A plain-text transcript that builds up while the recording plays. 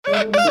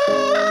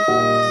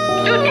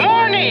Good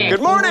morning. Good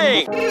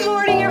morning. Good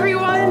morning,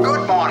 everyone.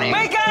 Good morning.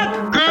 Wake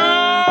up. Good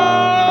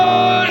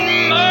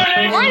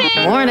morning.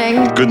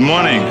 Morning. Good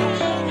morning.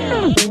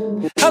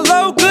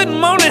 Hello, good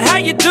morning, how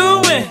you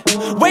doing?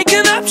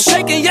 Waking up,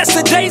 shaking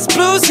yesterday's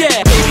blues,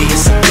 yeah. Baby,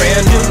 it's a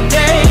brand new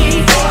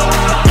day.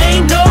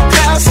 Ain't no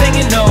clouds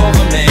hanging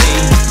over me.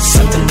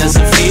 Something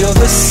doesn't feel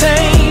the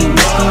same.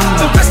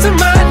 The rest of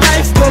my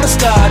life gonna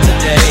start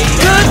today.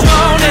 Good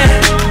morning.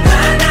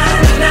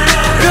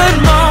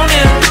 Good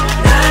morning.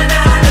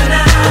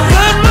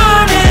 Good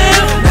morning.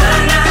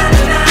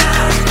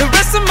 The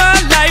rest of my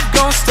life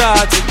gonna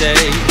start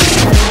today.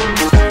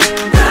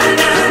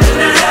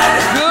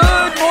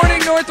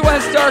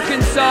 Northwest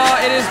Arkansas,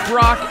 it is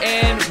Brock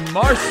and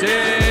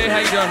Marci. How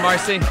you doing,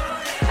 Marci?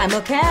 I'm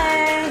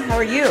okay. How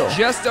are you?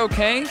 Just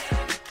okay?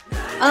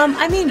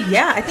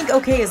 Yeah, I think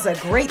okay is a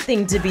great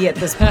thing to be at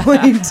this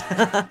point.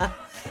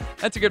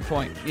 That's a good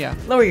point, yeah.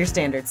 Lower your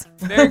standards.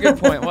 Very good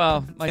point.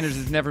 Well, my standards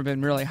has never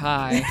been really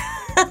high.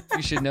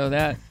 You should know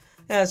that.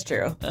 That's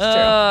true.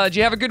 That's Did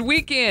you have a good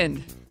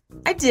weekend?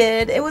 I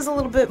did. It was a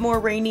little bit more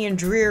rainy and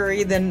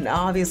dreary than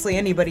obviously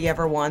anybody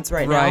ever wants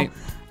right now.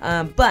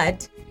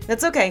 But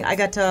that's okay. I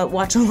got to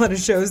watch a lot of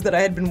shows that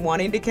I had been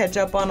wanting to catch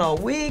up on all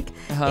week,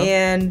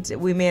 and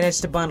we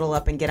managed to bundle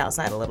up and get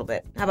outside a little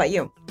bit. How about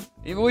you?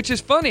 Which is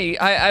funny.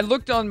 I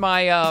looked on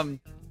my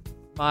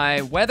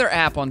my weather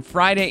app on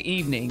Friday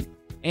evening,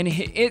 and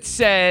it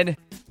said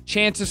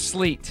chance of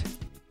sleet.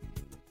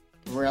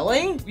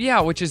 Really?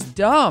 Yeah, which is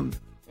dumb.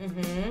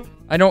 Mm-hmm.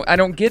 I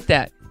don't get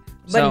that.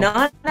 But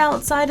not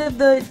outside of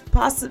the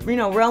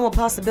realm of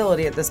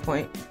possibility at this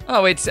point.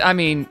 Oh, we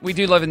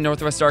do live in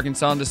Northwest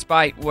Arkansas, and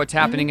despite what's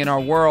happening in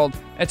our world,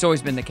 that's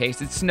always been the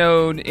case. It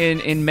snowed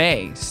in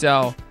May,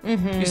 so you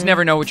just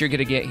never know what you're going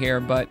to get here.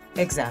 But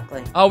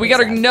Exactly. Oh, we got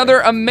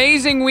another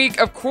amazing week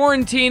of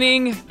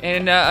quarantining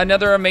and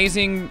another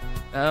amazing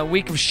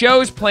week of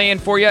shows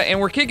planned for you, and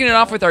we're kicking it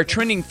off with our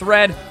trending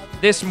thread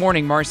this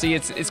morning, Marci.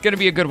 It's going to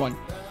be a good one.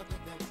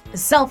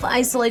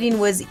 Self-isolating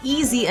was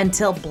easy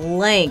until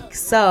blank.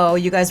 So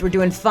you guys were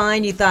doing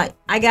fine. You thought,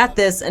 I got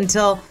this,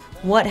 until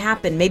what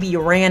happened? Maybe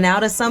you ran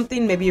out of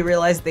something. Maybe you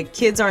realized the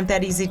kids aren't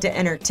that easy to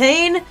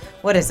entertain.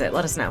 What is it?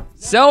 Let us know.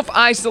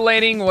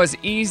 Self-isolating was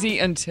easy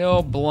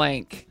until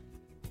blank.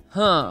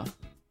 How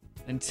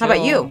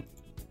about you?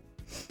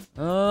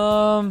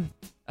 I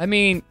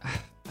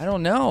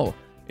don't know.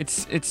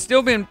 It's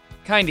still been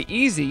kind of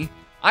easy.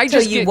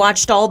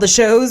 Watched all the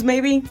shows,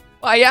 maybe?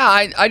 Well,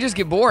 yeah, I just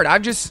get bored.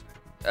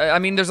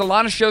 There's a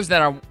lot of shows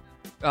that I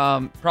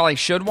probably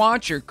should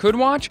watch or could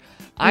watch.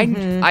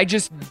 I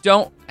just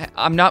don't.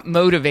 I'm not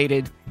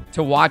motivated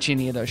to watch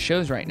any of those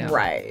shows right now.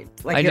 Right,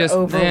 you're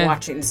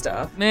overwatching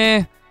stuff.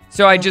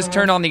 So I just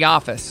turn on The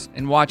Office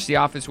and watch The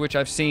Office, which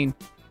I've seen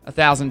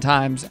 1,000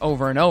 times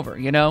over and over.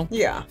 You know?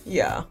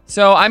 Yeah.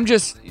 So I'm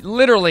just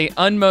literally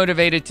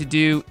unmotivated to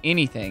do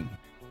anything.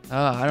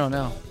 I don't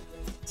know.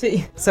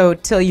 So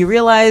till you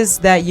realize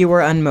that you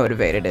were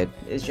unmotivated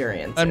is your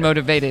answer.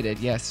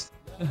 Unmotivated, yes.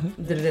 I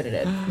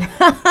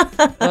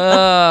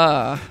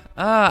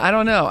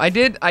don't know. I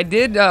did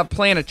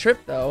plan a trip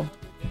though.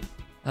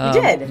 You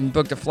did? And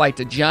booked a flight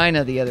to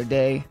China the other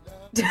day.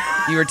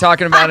 You were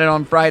talking about it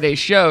on Friday's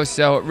show,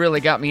 so it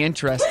really got me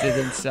interested.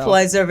 And so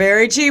flights are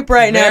very cheap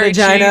right now to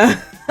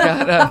China.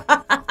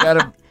 Got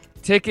a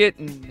ticket,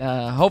 and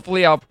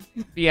hopefully I'll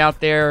be out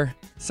there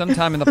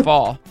sometime in the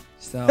fall.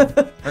 So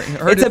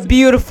it's a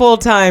beautiful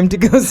time to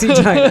go see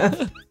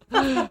China.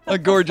 A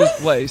gorgeous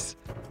place.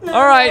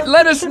 All right,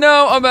 let us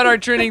know about our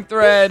trending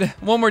thread.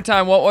 One more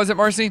time, what was it,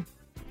 Marci?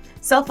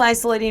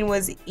 Self-isolating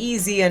was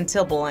easy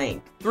until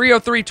blank.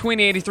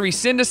 303-2083.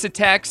 Send us a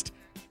text.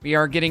 We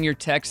are getting your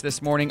text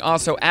this morning.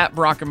 Also, at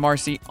Brock and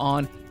Marci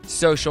on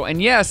social. And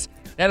yes,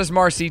 that is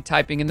Marci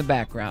typing in the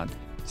background.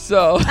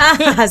 So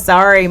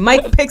sorry,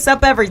 Mike picks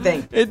up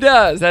everything. It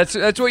does. That's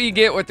what you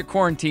get with the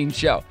quarantine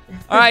show.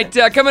 All right,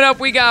 coming up,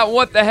 we got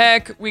What the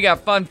Heck. We got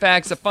fun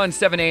facts, a fun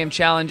 7 a.m.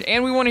 challenge,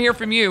 and we want to hear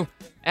from you.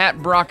 At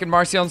Brock and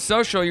Marci on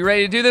social. You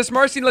ready to do this,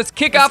 Marci? Let's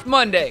kick off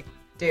Monday.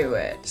 Do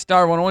it.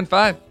 Star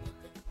 101.5.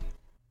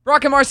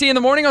 Brock and Marci in the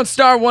morning on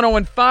Star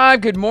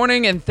 101.5. Good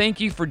morning, and thank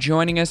you for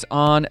joining us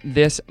on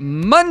this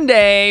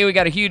Monday. We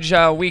got a huge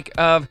week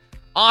of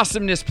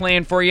awesomeness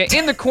planned for you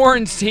in the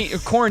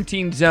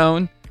quarantine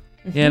zone.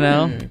 You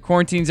know,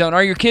 quarantine zone.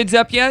 Are your kids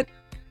up yet?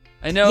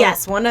 I know.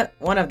 Yes, one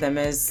of them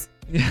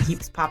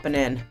keeps popping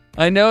in.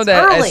 I know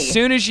that as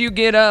soon as you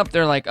get up,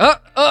 they're like,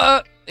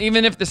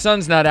 even if the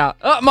sun's not out.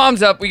 Oh,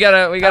 mom's up. We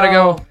gotta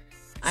go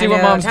see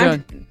what mom's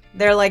doing.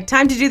 They're like,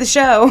 time to do the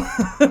show.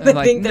 They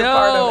think they're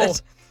part of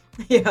it.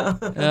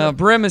 Yeah.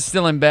 Brim is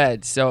still in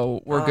bed,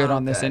 so we're good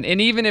on this. And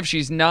even if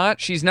she's not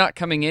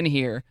coming in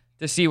here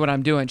to see what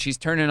I'm doing. She's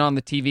turning on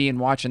the TV and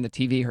watching the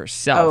TV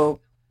herself. Oh,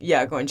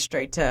 yeah, going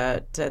straight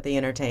to the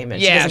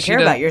entertainment. Yeah, she doesn't care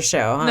about your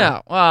show, huh?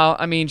 No. Well,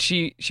 I mean,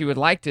 she would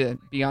like to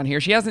be on here.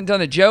 She hasn't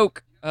done a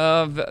joke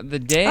of the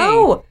day.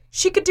 Oh,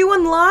 she could do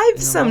one live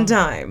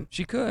sometime.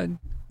 She could.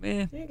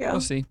 There you go.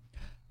 We'll see.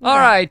 All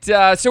right,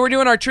 so we're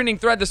doing our trending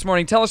thread this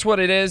morning. Tell us what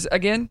it is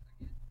again.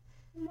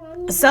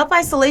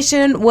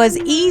 Self-isolation was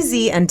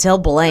easy until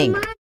blank.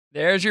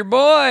 There's your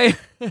boy.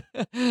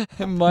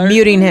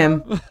 Muting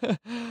him.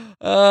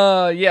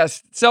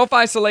 Yes.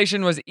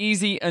 Self-isolation was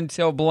easy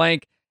until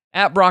blank.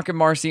 At Brock and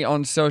Marci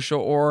on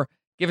social, or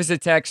give us a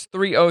text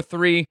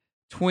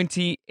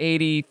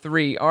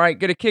 303-2083. All right,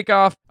 get a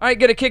kickoff.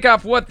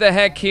 What the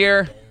heck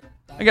here?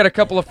 I got a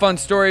couple of fun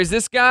stories.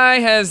 This guy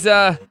has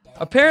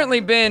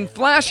apparently been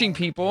flashing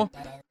people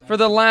for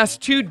the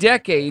last 2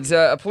 decades.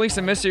 Police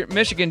in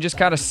Michigan just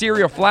caught a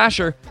serial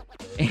flasher,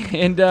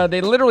 and they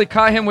literally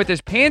caught him with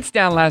his pants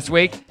down last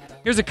week.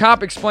 Here's a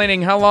cop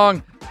explaining how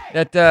long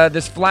that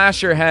this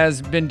flasher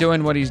has been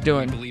doing what he's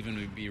doing. I believe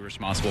him to be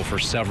responsible for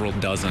several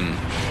dozen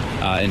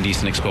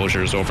indecent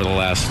exposures over the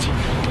last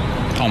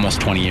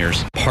almost 20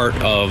 years. Part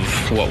of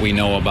what we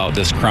know about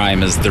this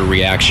crime is the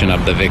reaction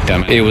of the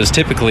victim. It was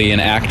typically an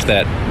act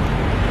that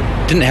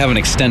didn't have an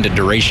extended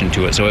duration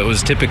to it, so it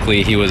was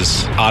typically he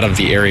was out of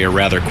the area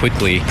rather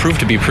quickly. Proved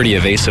to be pretty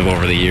evasive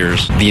over the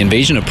years. The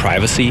invasion of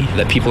privacy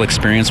that people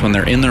experience when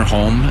they're in their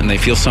home and they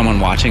feel someone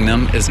watching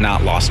them is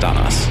not lost on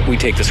us. We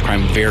take this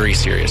crime very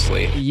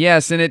seriously.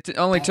 Yes, and it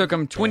only took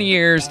them 20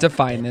 years to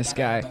find this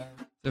guy.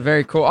 So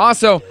very cool.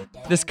 Also,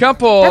 this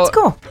couple That's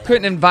cool.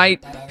 couldn't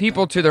invite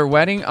people to their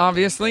wedding,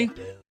 obviously.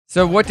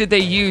 So what did they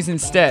use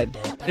instead?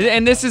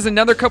 And this is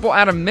another couple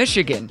out of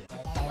Michigan.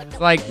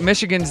 Like,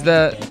 Michigan's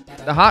the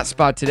hot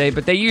spot today,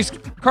 but they used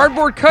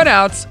cardboard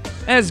cutouts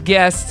as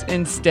guests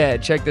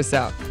instead. Check this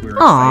out. We were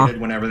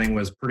excited when everything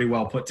was pretty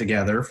well put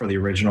together for the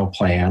original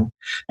plan.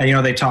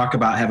 And, they talk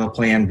about have a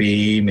plan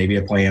B, maybe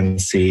a plan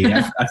C.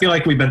 I feel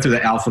like we've been through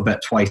the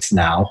alphabet twice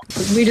now.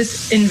 We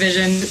just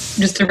envisioned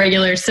just a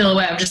regular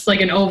silhouette of just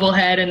like an oval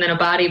head and then a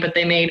body, but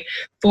they made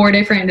 4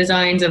 different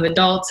designs of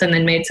adults and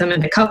then made some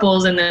into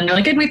couples. And then they're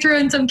like, and we threw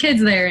in some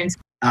kids there. And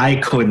I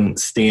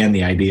couldn't stand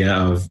the idea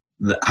of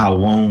how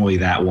lonely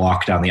that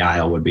walk down the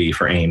aisle would be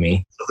for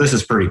Amy. So this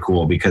is pretty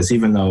cool because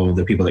even though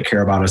the people that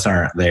care about us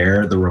aren't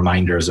there, the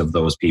reminders of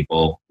those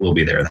people will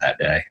be there that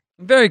day.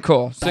 Very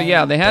cool. So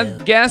yeah, they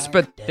had guests,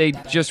 but they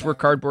just were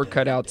cardboard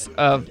cutouts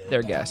of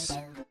their guests.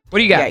 What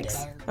do you got?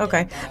 Yikes.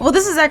 Okay. Well,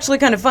 this is actually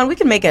kind of fun. We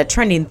can make a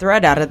trending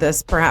thread out of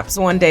this perhaps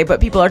one day,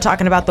 but people are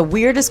talking about the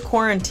weirdest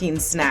quarantine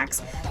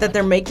snacks that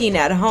they're making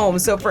at home.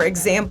 So, for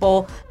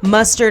example,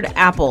 mustard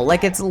apple.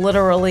 Like, it's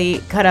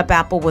literally cut up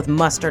apple with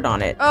mustard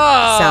on it.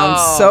 Oh.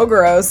 Sounds so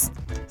gross.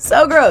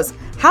 So gross.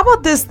 How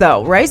about this,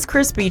 though? Rice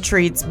Krispie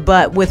treats,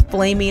 but with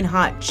flaming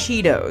hot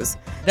Cheetos.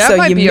 That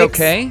might be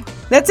okay.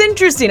 That's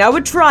interesting. I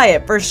would try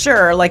it for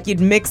sure. Like, you'd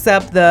mix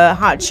up the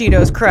hot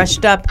Cheetos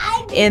crushed up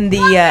in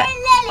the...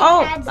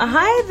 Oh,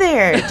 hi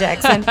there,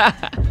 Jackson.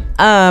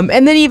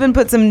 And then even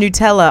put some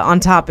Nutella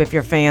on top if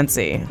you're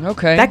fancy.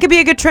 Okay. That could be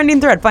a good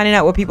trending thread, finding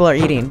out what people are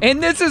eating.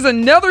 And this is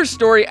another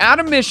story out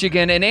of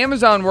Michigan. An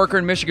Amazon worker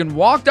in Michigan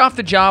walked off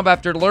the job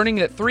after learning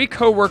that 3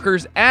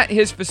 coworkers at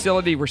his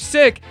facility were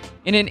sick.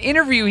 In an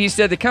interview, he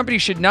said the company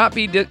should not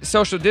be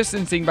social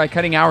distancing by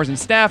cutting hours and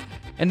staff,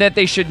 and that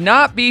they should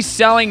not be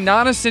selling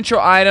non-essential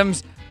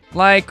items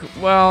like,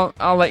 well,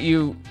 I'll let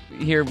you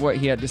hear what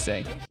he had to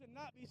say.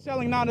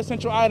 Selling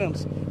non-essential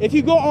items. If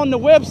you go on the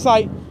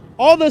website,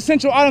 all the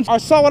essential items are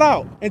sold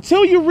out.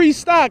 Until you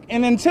restock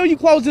and until you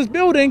close this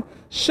building,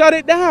 shut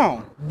it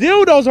down.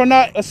 Dildos are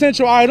not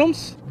essential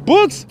items.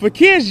 Books for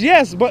kids,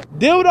 yes, but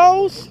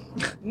dildos,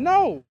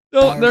 no.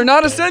 So they're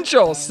not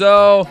essential,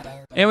 so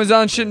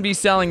Amazon shouldn't be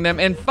selling them.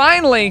 And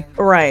finally,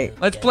 right,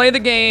 let's play the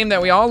game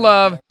that we all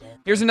love.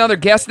 Here's another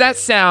Guess That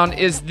Sound.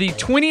 Is the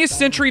 20th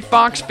Century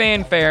Fox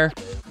fanfare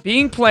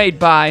being played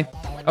by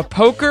a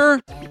poker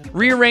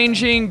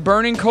rearranging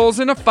burning coals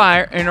in a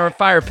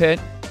fire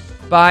pit,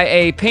 by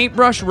a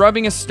paintbrush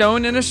rubbing a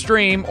stone in a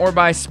stream, or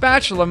by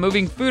spatula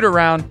moving food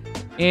around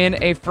in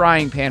a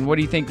frying pan? What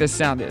do you think this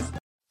sound is?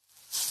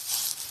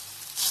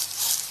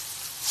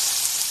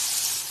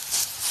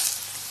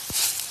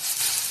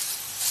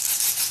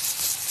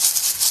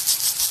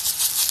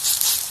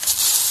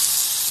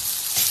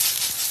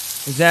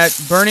 Is that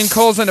burning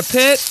coals in a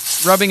pit,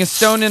 rubbing a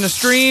stone in a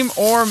stream,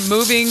 or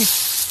moving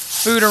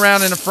food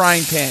around in a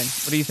frying pan?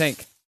 What do you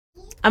think?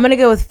 I'm going to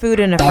go with food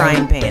in a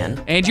frying pan.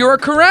 And you are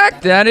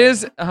correct. That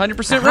is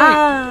 100%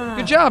 right.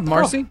 Good job,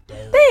 Marci.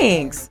 Oh,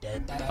 thanks.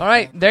 All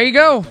right, there you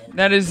go.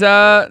 That is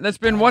that's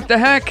been What the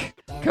Heck.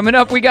 Coming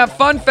up, we got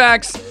fun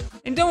facts.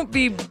 And don't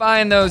be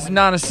buying those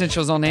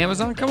non-essentials on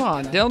Amazon. Come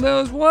on,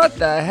 dildos. What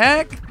the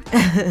heck?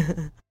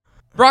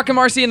 Brock and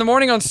Marci in the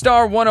morning on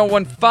Star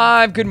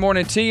 1015. Good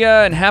morning to you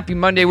and happy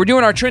Monday. We're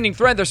doing our trending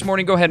thread this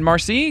morning. Go ahead,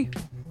 Marci.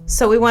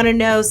 So we want to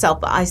know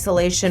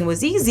self-isolation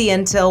was easy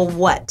until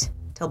what?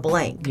 Till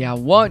blank. Yeah,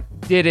 what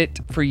did it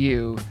for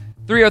you?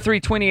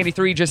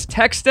 303-2083. Just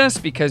text us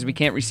because we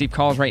can't receive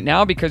calls right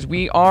now because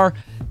we are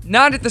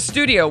not at the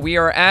studio. We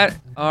are at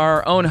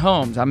our own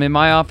homes. I'm in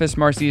my office.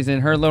 Marci is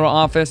in her little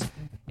office.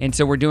 And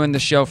so we're doing the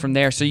show from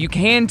there. So you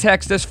can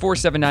text us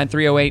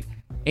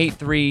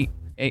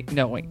 479-308-838.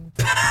 No, wait.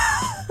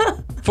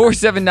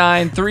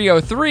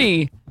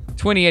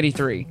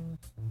 479-303-2083.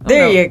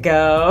 There you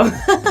go.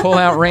 Pull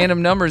out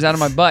random numbers out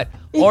of my butt.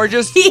 Or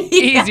just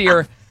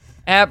easier,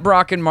 at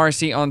Brock and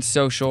Marci on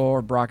social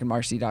or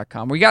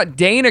brockandmarci.com. We got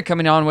Dana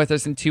coming on with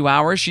us in 2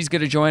 hours. She's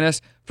going to join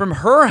us from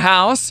her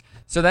house,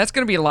 so that's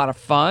going to be a lot of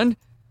fun.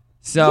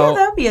 So yeah,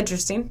 that'd be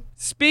interesting.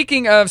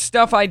 Speaking of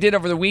stuff I did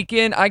over the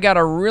weekend, I got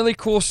a really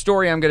cool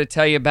story I'm going to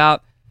tell you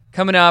about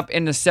coming up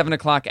in the 7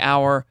 o'clock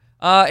hour.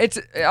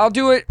 I'll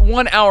do it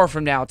 1 hour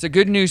from now. It's a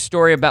good news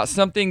story about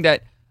something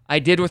that I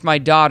did with my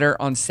daughter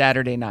on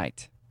Saturday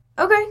night.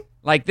 Okay.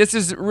 Like, this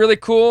is really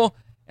cool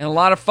and a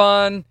lot of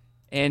fun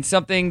and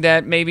something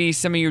that maybe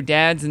some of your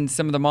dads and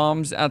some of the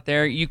moms out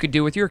there, you could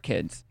do with your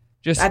kids.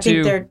 I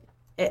think they're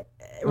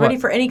ready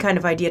for any kind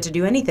of idea to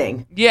do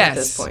anything at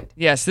this point.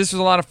 Yes, this was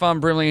a lot of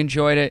fun. Really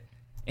enjoyed it.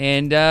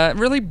 And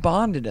really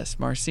bonded us,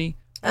 Marci.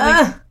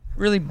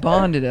 Really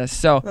bonded us.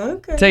 So,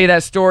 tell you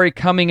that story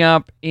coming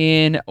up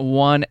in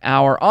 1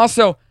 hour.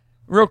 Also,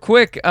 real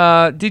quick,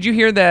 did you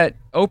hear that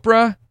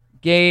Oprah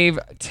gave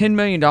 $10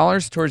 million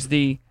towards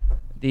the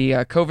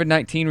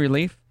COVID-19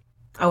 relief?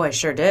 Oh, I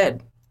sure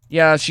did.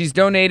 Yeah, she's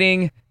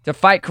donating to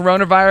fight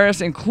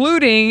coronavirus,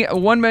 including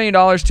 $1 million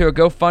to a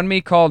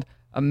GoFundMe called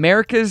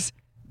America's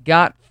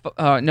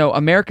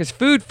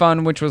Food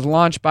Fund, which was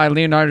launched by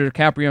Leonardo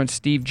DiCaprio and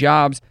Steve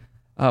Jobs'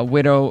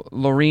 widow,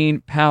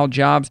 Laureen Powell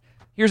Jobs.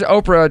 Here's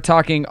Oprah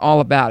talking all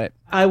about it.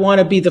 I want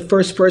to be the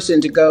first person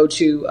to go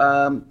to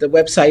the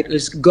website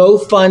is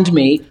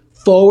GoFundMe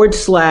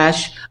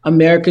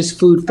 /America's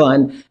Food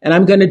Fund, and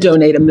I'm going to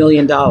donate $1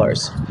 million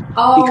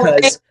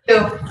because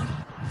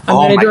I'm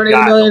going to donate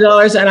 $1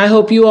 million, and I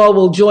hope you all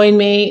will join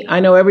me. I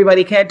know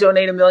everybody can't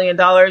donate $1 million,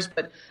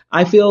 but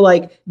I feel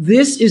like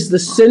this is the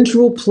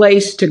central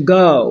place to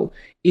go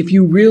if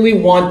you really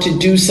want to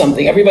do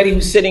something. Everybody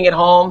who's sitting at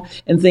home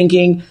and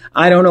thinking,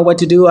 I don't know what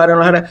to do, I don't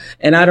know how to,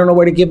 and I don't know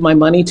where to give my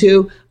money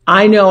to.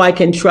 I know I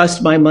can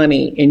trust my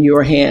money in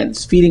your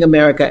hands, Feeding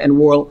America and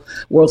World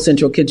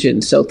Central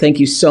Kitchen. So thank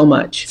you so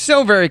much.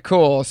 So very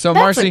cool. So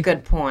That's Marci, a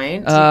good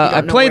point.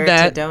 I played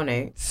that. To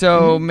donate.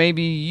 So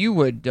maybe you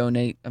would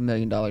donate $1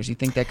 million. You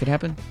think that could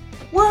happen?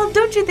 Well,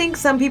 don't you think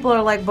some people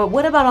are like, but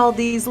what about all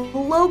these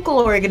local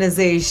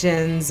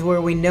organizations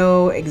where we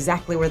know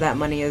exactly where that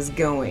money is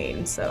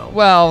going? So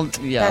well,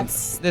 yeah,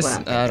 that's what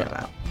I'm thinking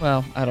about.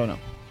 Well, I don't know.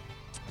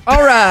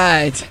 All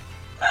right.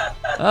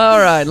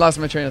 Lost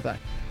my train of thought.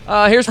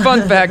 Here's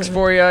fun facts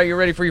for you. You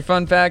ready for your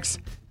fun facts?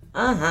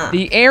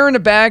 The air in a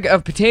bag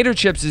of potato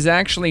chips is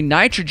actually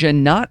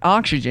nitrogen, not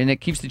oxygen. It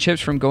keeps the chips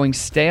from going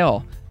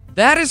stale.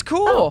 That is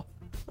cool.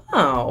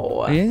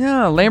 Oh.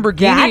 Yeah,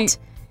 Lamborghini.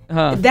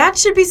 That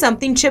should be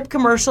something chip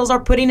commercials are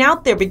putting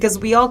out there because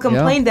we all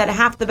complain that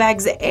half the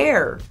bag's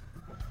air.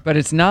 But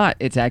it's not.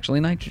 It's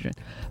actually nitrogen.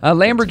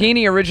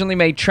 Lamborghini originally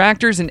made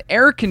tractors and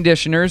air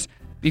conditioners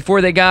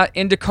before they got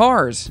into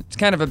cars. It's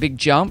kind of a big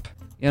jump,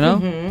 you know?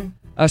 Mm-hmm.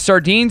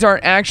 Sardines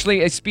aren't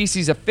actually a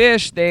species of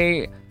fish.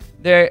 There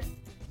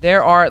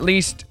are at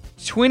least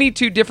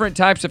 22 different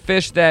types of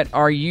fish that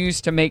are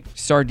used to make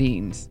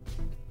sardines.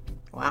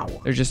 Wow.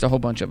 There's just a whole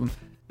bunch of them.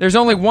 There's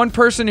only one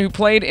person who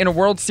played in a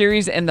World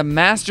Series and the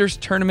Masters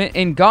tournament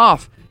in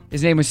golf.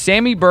 His name was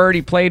Sammy Bird.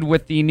 He played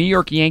with the New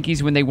York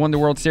Yankees when they won the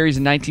World Series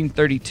in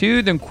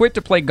 1932, then quit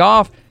to play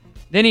golf.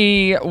 Then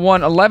he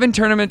won 11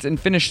 tournaments and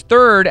finished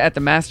third at the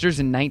Masters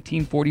in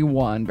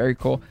 1941. Very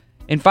cool.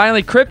 And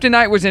finally,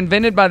 kryptonite was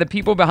invented by the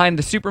people behind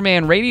the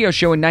Superman radio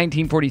show in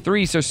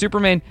 1943, so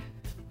Superman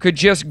could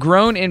just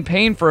groan in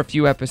pain for a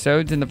few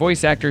episodes, and the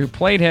voice actor who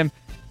played him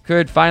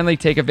could finally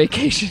take a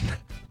vacation.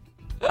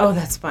 Oh,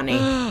 that's funny.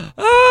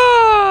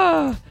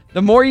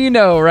 The more you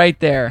know right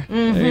there.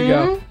 Mm-hmm. There you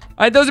go. All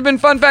right, those have been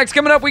fun facts.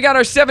 Coming up, we got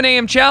our 7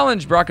 a.m.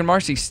 challenge. Brock and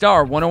Marci,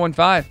 Star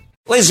 1015.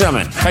 Ladies and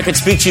gentlemen, if I could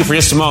speak to you for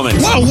just a moment.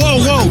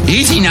 Whoa.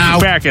 Easy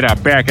now. Back it up.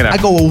 I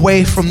go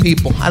away from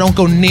people. I don't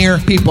go near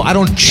people. I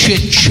don't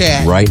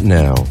chit-chat. Right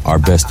now, our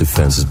best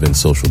defense has been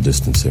social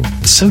distancing.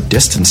 It's so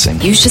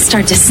distancing. You should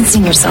start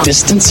distancing yourself.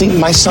 Distancing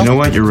myself? You know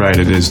what? You're right.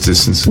 It is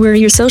distancing. We're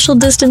your social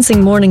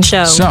distancing morning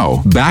show.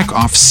 So, back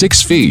off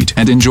 6 feet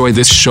and enjoy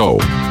this show.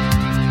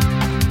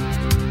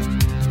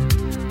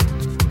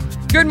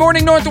 Good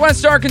morning,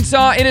 Northwest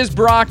Arkansas. It is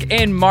Brock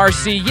and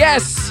Marci.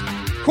 Yes,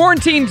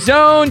 quarantine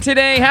zone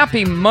today.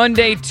 Happy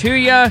Monday to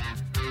you.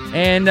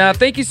 And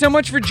thank you so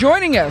much for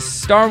joining us.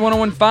 Star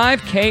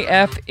 1015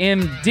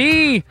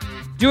 KFMD.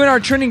 Doing our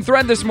trending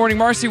thread this morning.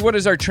 Marci, what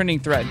is our trending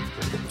thread?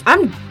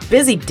 I'm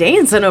busy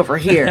dancing over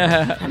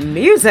here.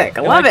 Music.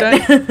 I love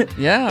it.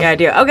 Yeah. Yeah, I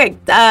do. Okay.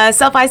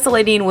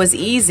 Self-isolating was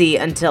easy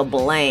until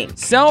blank.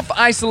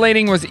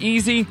 Self-isolating was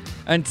easy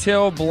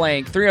until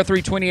blank.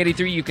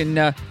 303-2083. You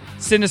can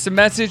send us a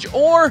message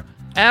or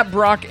at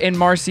Brock and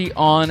Marci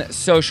on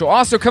social.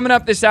 Also coming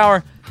up this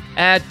hour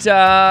at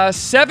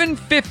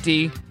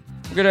 7:50,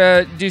 we're going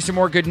to do some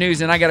more good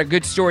news, and I got a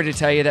good story to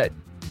tell you that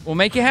will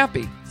make you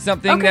happy.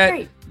 Something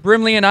that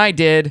Brimley and I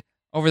did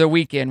over the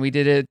weekend. We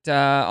did it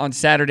on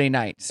Saturday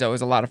night, so it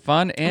was a lot of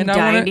fun. And I'm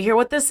dying to hear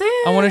what this is.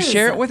 I want to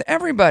share it with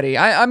everybody.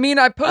 I mean,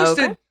 I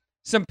posted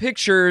some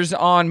pictures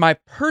on my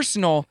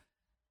personal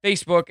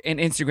Facebook and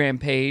Instagram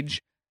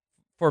page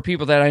for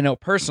people that I know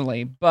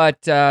personally,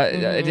 but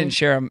I didn't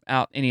share them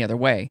out any other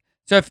way.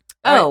 So,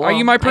 are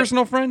you my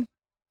personal friend?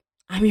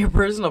 I'm your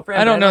personal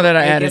friend. I don't know that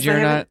I added guess you or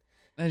I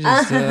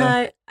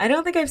not. I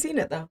don't think I've seen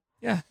it though.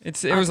 Yeah,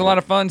 it was a lot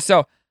of fun.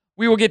 So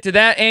we will get to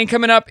that. And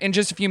coming up in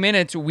just a few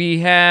minutes, we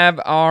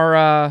have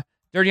our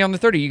Dirty on the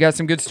 30. You got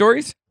some good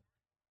stories?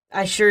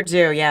 I sure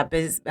do. Yeah,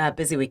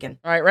 busy weekend.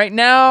 All right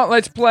now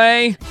let's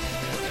play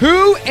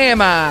Who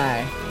Am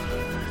I?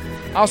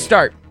 I'll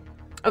start.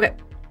 Okay.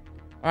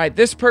 All right,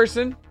 this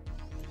person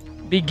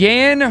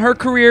began her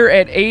career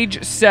at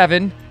age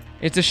 7.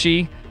 It's a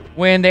she.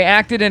 When they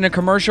acted in a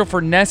commercial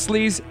for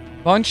Nestle's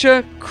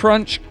Buncha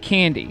Crunch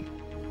Candy.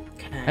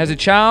 Okay. As a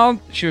child,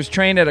 she was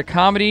trained at a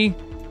comedy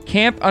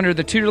camp under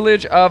the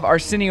tutelage of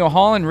Arsenio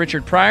Hall and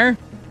Richard Pryor.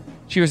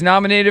 She was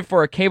nominated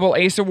for a Cable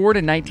Ace Award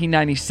in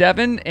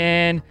 1997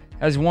 and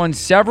has won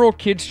several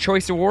Kids'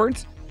 Choice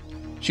Awards.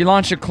 She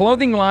launched a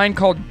clothing line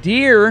called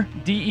Dear,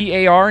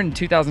 D-E-A-R, in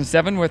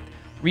 2007 with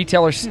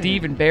retailer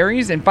Steve &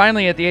 Barry's. And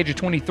finally, at the age of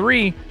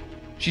 23,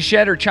 she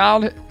shed her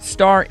child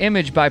star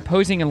image by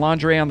posing in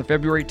lingerie on the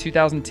February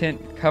 2010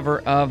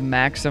 cover of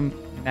Maxim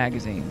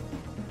magazine.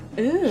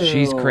 Ooh.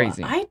 She's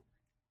crazy.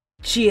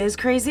 She is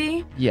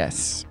crazy?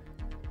 Yes.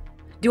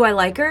 Do I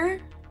like her?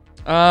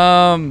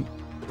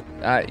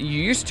 You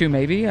used to,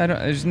 maybe. I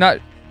don't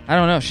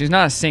know. She's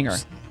not a singer.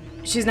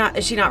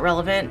 Is she not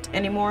relevant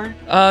anymore?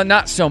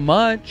 Not so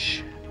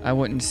much, I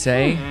wouldn't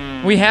say.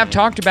 We have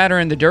talked about her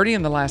in the Dirty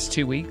in the last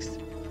 2 weeks.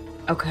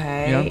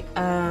 Okay.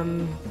 Yeah.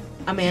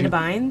 Amanda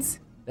Bynes?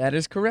 That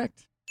is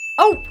correct.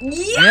 Oh,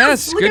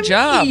 yes! Good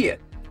job. Me.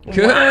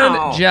 Good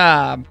Wow.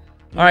 job.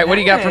 All right, what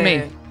do you got for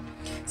me?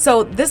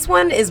 So this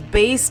one is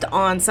based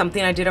on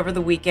something I did over the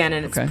weekend,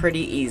 and it's pretty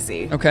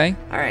easy. Okay.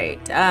 All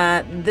right.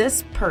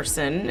 This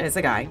person is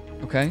a guy.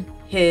 Okay.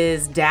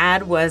 His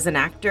dad was an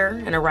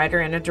actor and a writer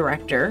and a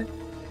director.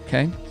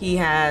 Okay. He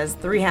has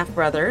 3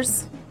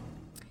 half-brothers.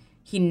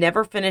 He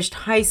never finished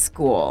high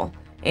school.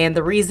 And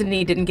the reason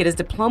he didn't get his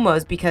diploma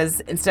is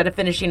because instead of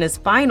finishing his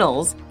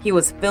finals, he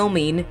was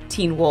filming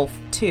Teen Wolf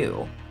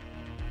 2.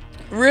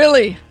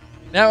 Really?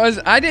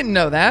 I didn't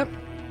know that.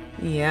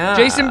 Yeah.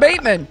 Jason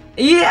Bateman.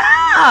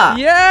 Yeah.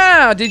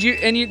 Yeah. Did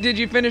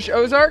you finish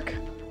Ozark?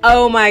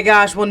 Oh my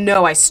gosh. Well,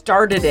 no, I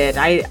started it.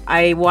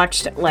 I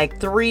watched like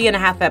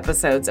 3.5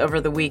 episodes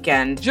over the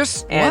weekend.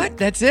 What?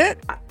 That's it?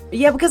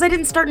 Yeah, because I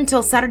didn't start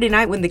until Saturday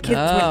night when the kids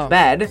went to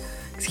bed.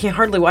 You can't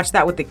hardly watch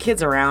that with the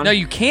kids around. No,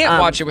 you can't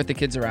watch it with the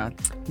kids around.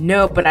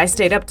 No, but I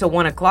stayed up till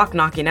 1 o'clock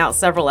knocking out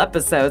several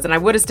episodes, and I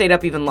would have stayed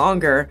up even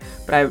longer,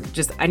 but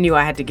I knew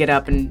I had to get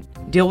up and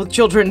deal with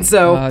children,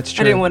 so I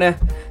didn't want to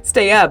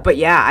stay up. But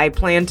yeah, I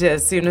plan to,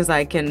 as soon as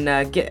I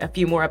can get a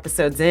few more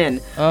episodes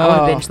in, I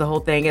want to binge the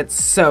whole thing. It's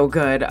so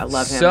good. I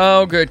love him.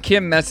 So good.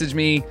 Kim messaged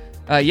me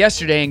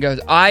yesterday and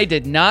goes, I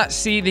did not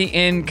see the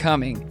end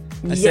coming.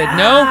 I said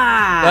no,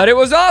 but it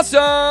was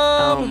awesome.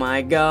 Oh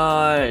my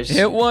gosh.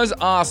 It was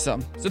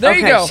awesome. So there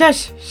you go.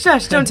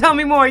 Shush, don't tell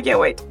me more. I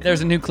can't wait.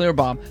 There's a nuclear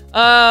bomb.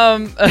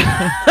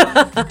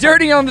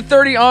 Dirty on the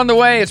 30 on the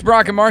way. It's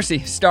Brock and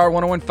Marci, Star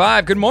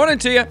 1015. Good morning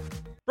to you.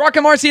 Brock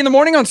and Marci in the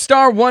morning on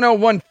Star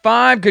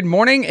 1015. Good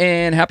morning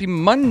and happy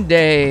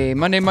Monday.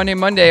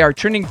 Monday. Our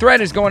trending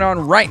thread is going on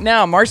right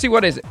now. Marci,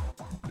 what is it?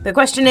 The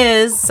question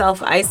is,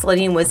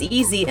 self-isolating was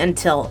easy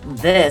until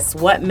this.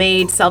 What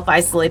made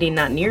self-isolating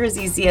not near as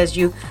easy as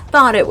you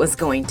thought it was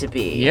going to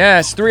be?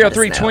 Yes,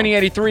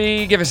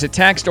 303-2083. Give us a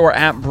text or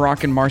at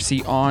Brock and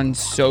Marci on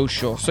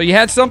social. So you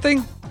had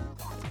something?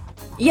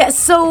 Yeah,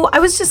 so I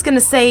was just going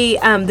to say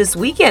this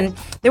weekend,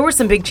 there were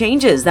some big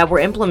changes that were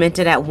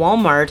implemented at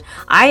Walmart.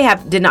 I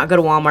did not go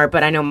to Walmart,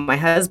 but I know my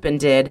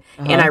husband did,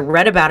 and I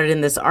read about it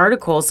in this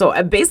article.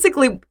 So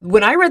basically,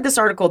 when I read this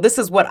article, this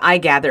is what I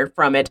gathered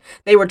from it.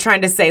 They were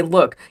trying to say,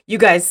 look, you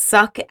guys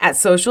suck at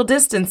social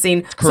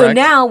distancing, so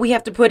now we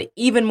have to put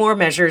even more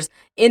measures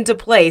into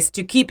place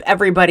to keep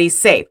everybody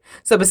safe.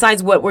 So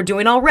besides what we're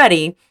doing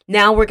already,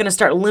 now we're going to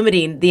start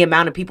limiting the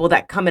amount of people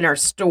that come in our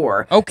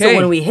store. Okay. So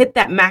when we hit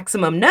that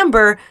maximum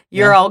number,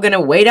 you're all going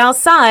to wait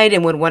outside,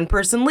 and when one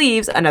person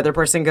leaves, another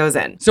person goes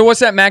in. So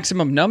what's that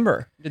maximum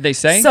number? Did they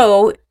say?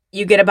 So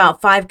you get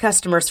about 5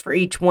 customers for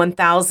each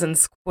 1,000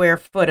 square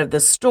foot of the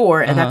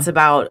store, and that's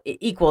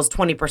equals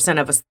 20%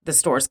 of the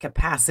store's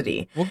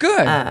capacity. Well,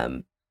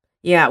 good.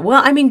 Yeah,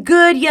 well, I mean,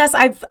 good. Yes,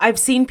 I've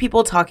seen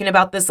people talking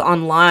about this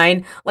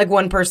online. Like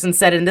one person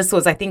said, and this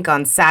was, I think,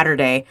 on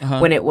Saturday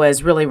when it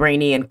was really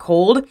rainy and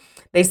cold.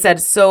 They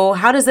said, so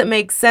how does it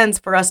make sense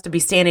for us to be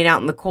standing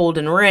out in the cold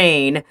and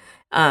rain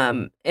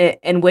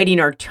and waiting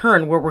our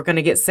turn where we're going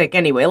to get sick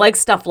anyway? Like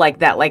stuff like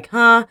that. Like,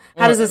 how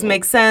does this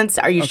make sense?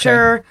 Are you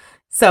sure?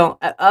 So,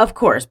 of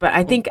course, but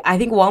I think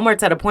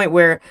Walmart's at a point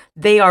where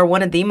they are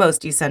one of the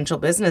most essential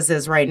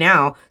businesses right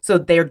now. So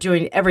they're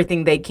doing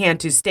everything they can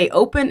to stay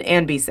open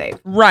and be safe.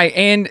 Right.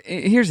 And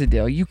here's the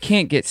deal. You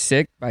can't get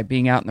sick by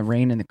being out in the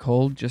rain and the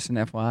cold, just an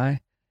FYI.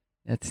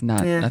 That's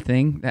not a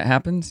thing that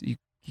happens. You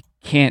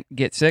can't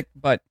get sick,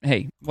 but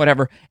hey,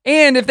 whatever.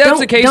 And if that's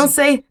the case... Don't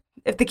say...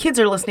 If the kids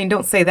are listening,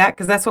 don't say that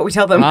because that's what we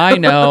tell them. I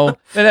know.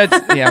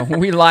 But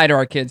we lie to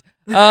our kids.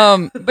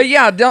 But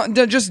yeah,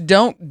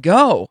 don't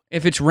go.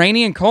 If it's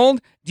rainy and cold,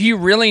 do you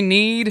really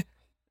need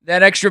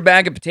that extra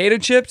bag of potato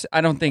chips,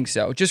 I don't think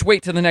so. Just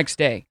wait till the next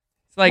day.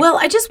 It's like, well,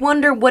 I just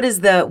wonder what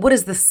is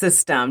the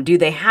system? Do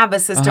they have a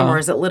system, Uh-huh. or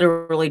is it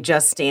literally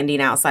just standing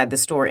outside the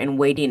store and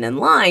waiting in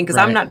line? Because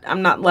Right.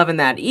 I'm not loving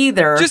that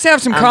either. just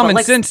have some But common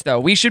like- sense, though.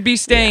 We should be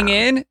staying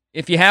in.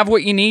 If you have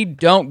what you need,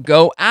 don't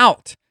go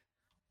out.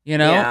 You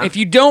know, Yeah. if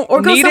you don't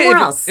Or go need somewhere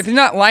it, else. if it's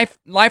not life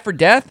or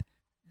death,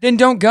 then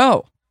don't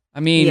go. I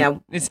mean, Yeah.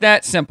 it's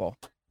that simple.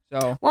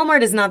 So,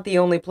 Walmart is not the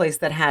only place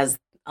that has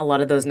a lot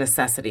of those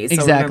necessities. So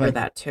Exactly. remember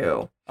that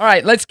too. all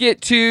right, let's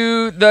get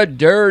to the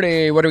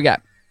dirty. What do we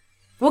got?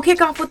 We'll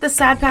kick off with the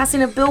sad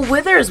passing of Bill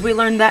Withers. We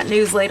learned that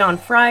news late on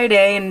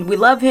Friday, and we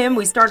love him.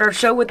 We start our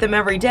show with him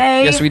every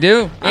day. Yes, we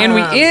do. And we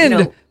you end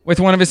know- with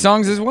one of his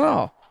songs as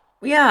well.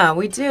 Yeah,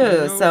 we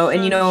do. So,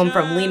 and you know him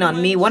from Lean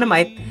on Me. One of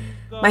my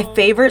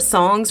favorite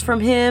songs from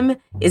him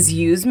is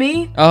Use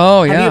Me.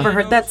 Oh, yeah. Have you ever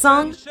heard that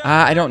song?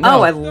 I don't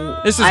know.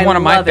 Oh, this is I one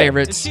of my love it.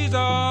 favorites.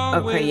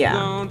 Okay,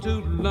 yeah.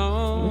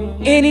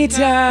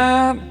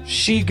 Anytime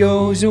she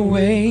goes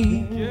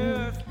away.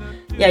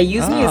 Yeah,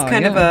 Use Me is Oh,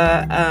 kind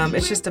of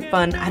it's just a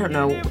fun, I don't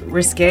know,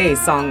 risque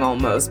song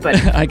almost, but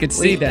I could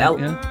see that,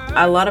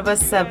 A lot of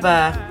us have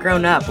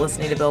grown up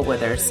listening to Bill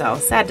Withers, so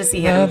sad to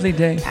see him Lovely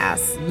day.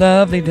 pass.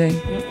 Lovely day.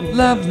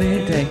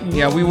 Lovely day.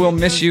 Yeah, we will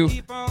miss you.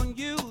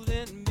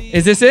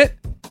 Is this it?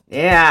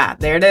 Yeah,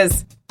 there it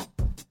is.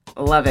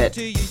 Love it.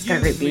 It's got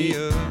a great beat.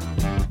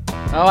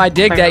 Oh, I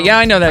dig that. Yeah,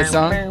 I know that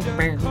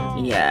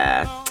song.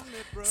 Yeah.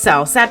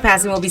 So, sad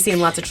passing. We'll be seeing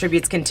lots of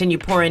tributes continue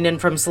pouring in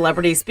from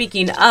celebrities.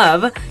 Speaking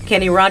of,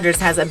 Kenny Rogers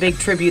has a big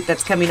tribute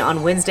that's coming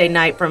on Wednesday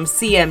night from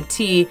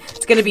CMT.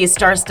 It's going to be a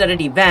star-studded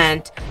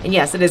event. And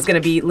yes, it is going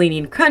to be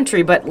leaning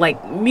country, but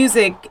like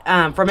music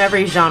from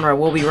every genre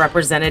will be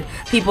represented.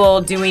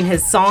 People doing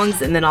his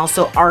songs and then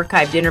also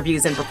archived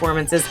interviews and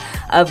performances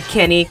of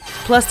Kenny.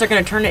 Plus, they're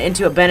going to turn it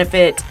into a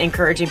benefit,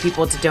 encouraging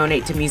people to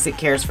donate to Music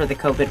Cares for the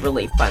COVID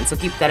Relief Fund. So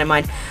keep that in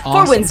mind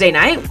Awesome. for Wednesday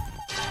night.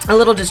 A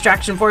little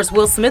distraction for us.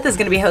 Will Smith is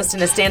going to be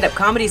hosting a stand-up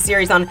comedy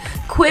series on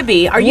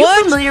Quibi. Are you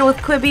What? familiar with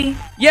Quibi?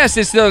 Yes,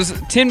 it's those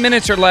 10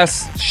 minutes or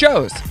less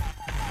shows.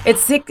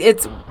 It's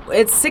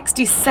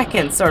 60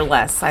 seconds or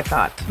less, I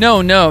thought.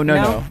 No.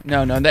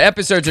 The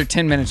episodes are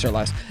 10 minutes or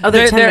less. Oh,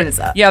 they're 10 minutes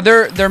up. Yeah,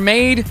 they're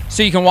made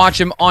so you can watch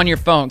them on your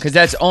phone because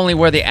that's only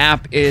where the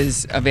app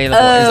is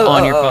available is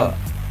on your phone.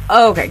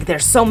 Oh, okay,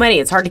 there's so many.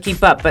 It's hard to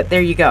keep up, but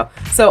there you go.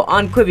 So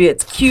on Quibi,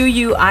 it's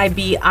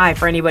Quibi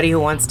for anybody who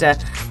wants to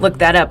look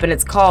that up. And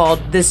it's called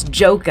This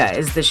Joka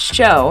is the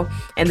show.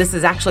 And this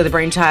is actually the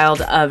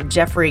brainchild of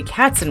Jeffrey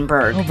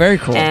Katzenberg. Oh, very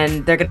cool.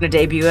 And they're going to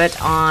debut it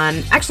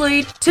on,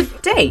 actually,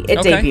 today it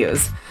Okay.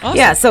 debuts. Awesome.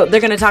 Yeah, so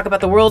they're going to talk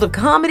about the world of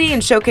comedy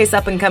and showcase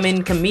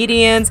up-and-coming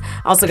comedians.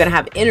 Also going to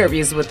have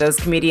interviews with those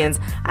comedians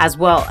as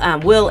well.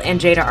 Will and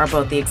Jada are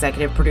both the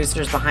executive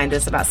producers behind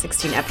this. About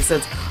 16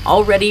 episodes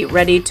already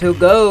ready to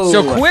go.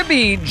 So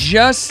Quibi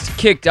just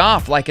kicked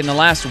off like in the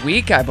last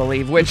week, I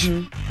believe, which,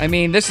 I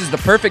mean, this is the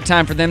perfect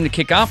time for them to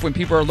kick off when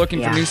people are looking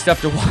for Yeah. new stuff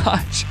to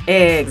watch.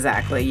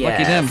 Exactly, yes.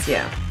 Lucky them.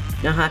 Yeah.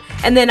 Uh-huh.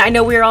 And then I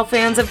know we're all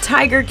fans of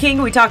Tiger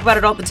King. We talk about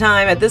it all the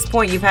time. At this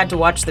point, you've had to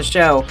watch the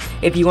show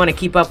if you want to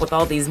keep up with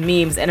all these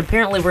memes. And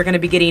apparently, we're going to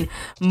be getting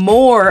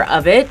more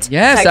of it.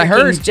 Yes, Tiger I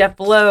heard. King's Jeff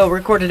Lowe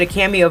recorded a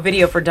cameo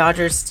video for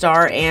Dodgers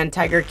star and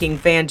Tiger King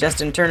fan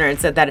Justin Turner and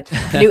said that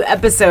a new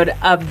episode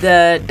of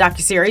the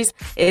docuseries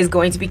is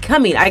going to be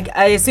coming.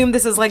 I assume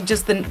this is like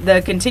just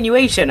the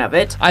continuation of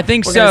it. I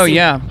think We're gonna so, see-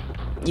 yeah.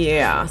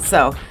 Yeah,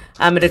 so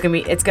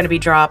it's gonna be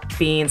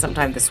dropping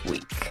sometime this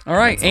week. All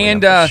right, That's all we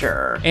and know for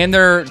sure. and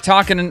they're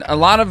talking. A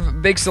lot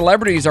of big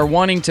celebrities are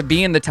wanting to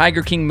be in the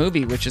Tiger King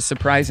movie, which is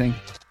surprising.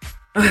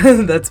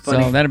 That's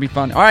funny. So that'll be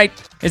fun. All right,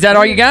 is that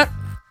all you got?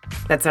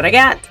 That's what I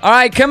got. All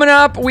right, coming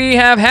up, we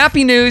have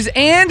happy news,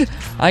 and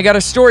I got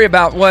a story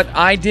about what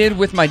I did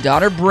with my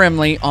daughter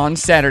Brimley on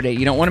Saturday.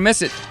 You don't want to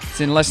miss it.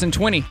 It's in less than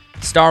 20.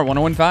 Star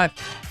 101.5.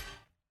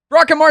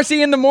 Brock and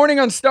Marci in the morning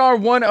on Star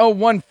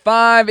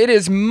 101.5. It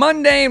is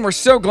Monday, and we're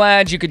so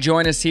glad you could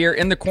join us here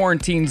in the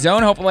quarantine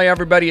zone. Hopefully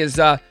everybody is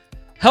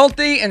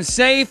healthy and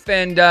safe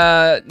and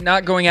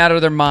not going out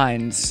of their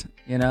minds,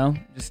 you know,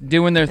 just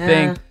doing their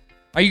thing.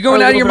 Are you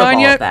going out of your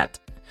mind yet?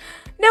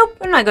 Nope,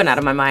 I'm not going out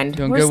of my mind.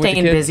 Doing We're good with the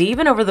staying kids? busy.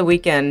 Even over the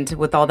weekend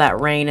with all that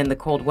rain and the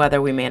cold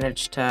weather, we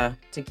managed to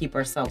keep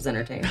ourselves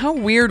entertained. How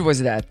weird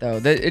was that, though?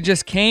 That it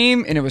just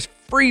came and it was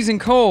freezing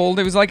cold.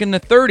 It was like in the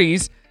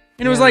 30s,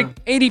 and it was Yeah. like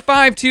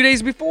 85 2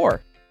 days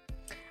before.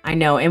 I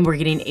know, and we're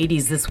getting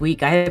 80s this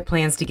week. I had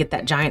plans to get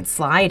that giant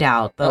slide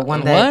out, the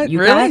one that what? you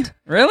Really? got.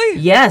 Really?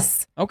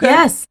 Yes. Okay.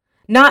 Yes.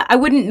 I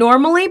wouldn't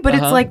normally, but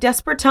it's Uh-huh. like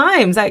desperate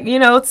times.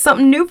 It's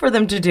something new for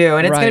them to do,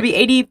 and it's going Right. to be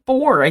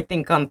 84, I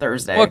think, on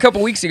Thursday. Well, a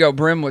couple weeks ago,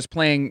 Brim was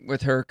playing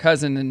with her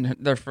cousin and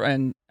their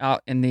friend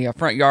out in the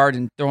front yard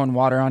and throwing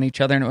water on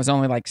each other, and it was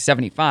only like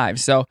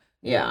 75. So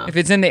Yeah. if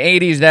it's in the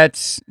 80s,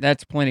 that's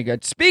plenty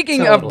good.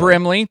 Speaking of Totally.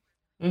 Brimley,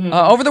 Mhm.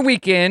 over the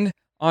weekend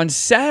on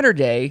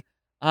Saturday,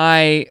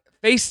 I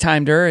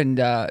FaceTimed her and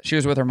she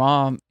was with her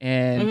mom,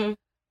 and Mhm.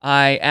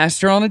 I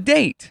asked her on a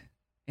date.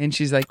 And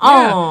she's like,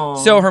 yeah. Aw.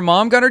 So her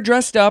mom got her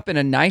dressed up in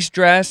a nice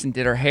dress and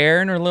did her hair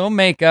and her little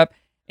makeup.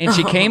 And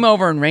she came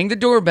over and rang the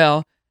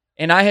doorbell,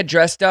 and I had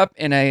dressed up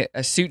in a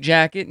suit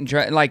jacket and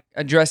like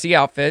a dressy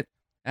outfit.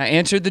 I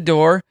answered the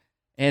door,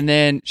 and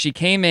then she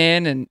came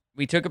in, and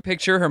we took a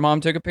picture. Her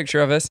mom took a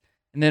picture of us,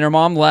 and then her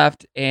mom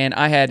left, and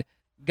I had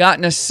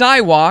gotten a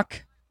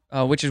sidewalk,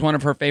 which is one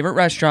of her favorite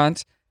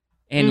restaurants,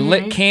 and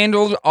lit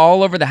candles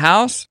all over the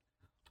house.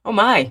 Oh,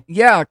 my.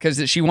 Yeah,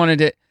 because she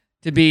wanted it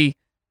to be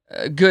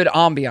a good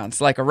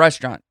ambiance, like a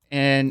restaurant.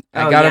 And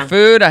I got her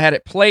food. I had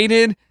it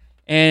plated.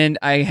 And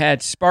I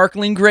had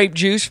sparkling grape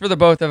juice for the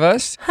both of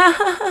us,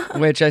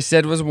 which I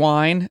said was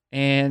wine.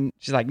 And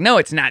she's like, no,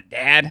 it's not,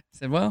 Dad. I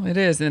said, well, it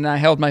is. And I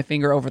held my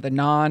finger over the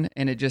naan,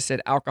 and it just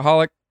said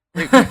alcoholic.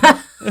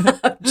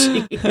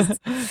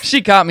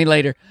 She caught me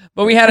later.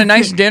 But we had a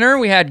nice dinner.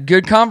 We had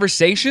good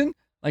conversation.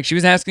 Like, she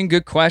was asking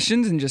good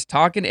questions and just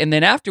talking. And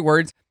then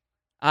afterwards,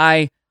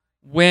 I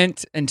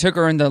went and took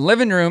her in the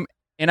living room,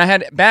 and I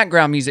had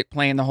background music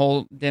playing the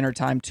whole dinner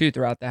time, too,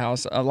 throughout the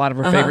house. A lot of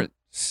her favorite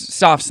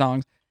soft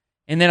songs.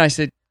 And then I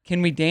said,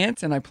 can we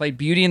dance? And I played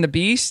Beauty and the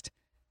Beast,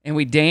 and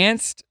we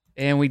danced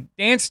 2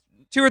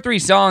 or 3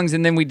 songs,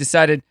 and then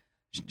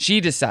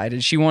she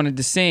decided she wanted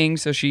to sing,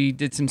 so she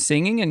did some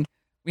singing, and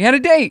we had a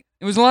date.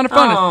 It was a lot of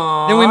fun.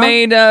 Aww. Then we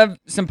made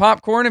some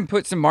popcorn and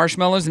put some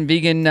marshmallows and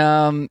vegan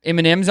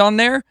M&Ms on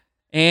there,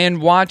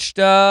 and watched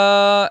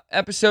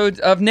episodes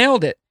of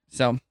Nailed It.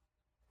 So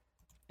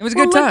it was a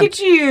good time. Look at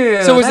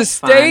you. So it was That's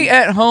a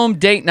stay-at-home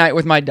date night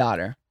with my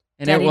daughter.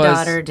 And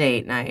Daddy-daughter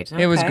date night.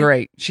 It was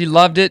great. She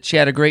loved it. She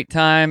had a great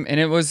time, and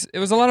it was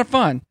a lot of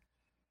fun.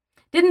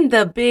 Didn't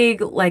the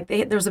big,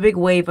 there was a big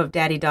wave of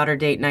daddy-daughter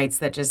date nights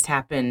that just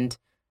happened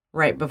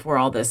right before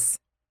all this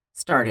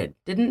started?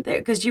 Didn't there?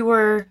 Because you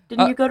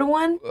go to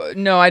one?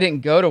 No, I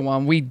didn't go to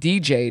one. We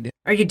DJ'd.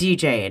 Or you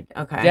DJ'd?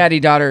 Okay.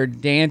 Daddy-daughter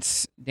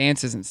dances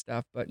and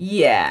stuff. But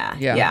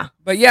yeah.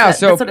 But yeah,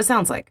 so that's what it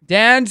sounds like.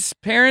 Dad's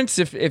parents,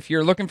 if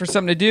you're looking for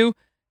something to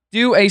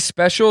do a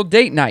special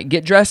date night.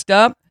 Get dressed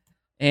up.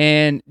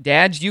 And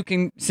dads, you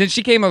can, since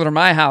she came over to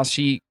my house,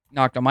 she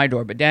knocked on my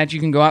door. But dads,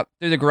 you can go out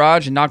through the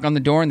garage and knock on the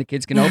door, and the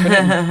kids can open it.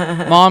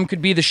 And Mom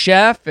could be the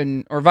chef,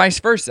 or vice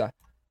versa.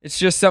 It's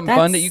just something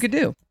fun that you could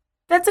do.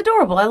 That's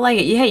adorable. I like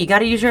it. Hey, you got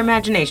to use your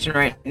imagination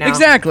right now.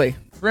 Exactly.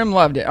 Brim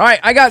loved it. All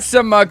right, I got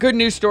some good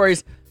news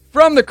stories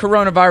from the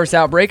coronavirus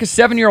outbreak. A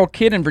 7-year-old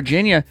kid in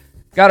Virginia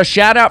got a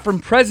shout out from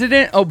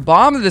President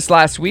Obama this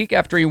last week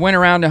after he went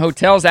around to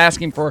hotels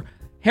asking for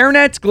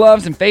hairnets,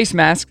 gloves, and face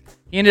masks.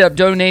 He ended up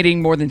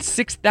donating more than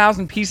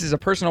 6,000 pieces of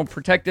personal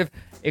protective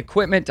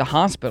equipment to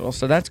hospitals,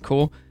 so that's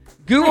cool.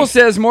 Google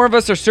says more of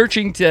us are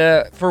searching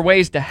for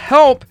ways to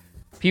help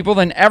people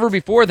than ever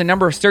before. The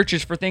number of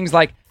searches for things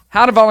like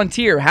how to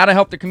volunteer, how to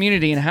help the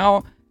community, and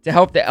how to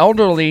help the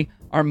elderly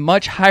are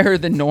much higher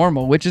than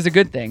normal, which is a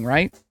good thing,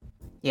 right?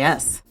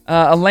 Yes.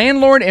 A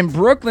landlord in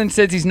Brooklyn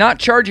says he's not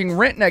charging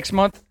rent next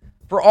month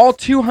for all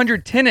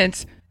 200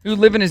 tenants who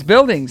live in his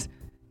buildings.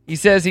 He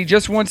says he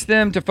just wants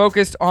them to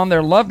focus on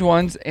their loved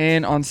ones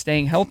and on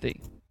staying healthy.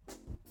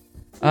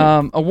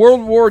 A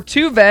World War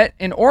II vet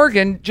in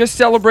Oregon just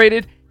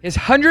celebrated his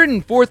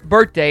 104th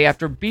birthday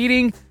after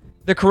beating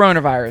the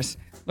coronavirus.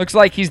 Looks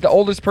like he's the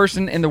oldest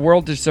person in the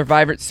world to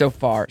survive it so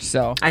far.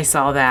 So I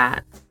saw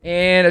that.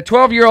 And a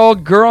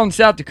 12-year-old girl in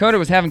South Dakota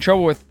was having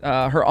trouble with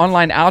her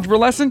online algebra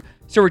lesson.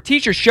 So her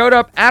teacher showed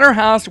up at her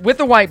house with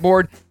a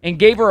whiteboard and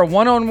gave her a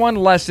one-on-one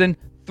lesson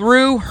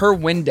through her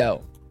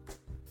window.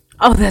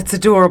 Oh, that's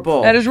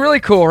adorable. That is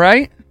really cool,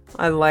 right?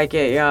 I like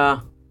it,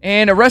 yeah.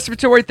 And a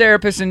respiratory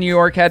therapist in New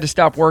York had to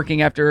stop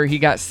working after he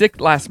got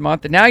sick last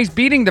month. And now he's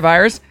beating the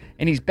virus,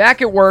 and he's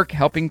back at work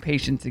helping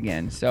patients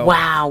again. So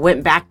wow,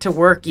 went back to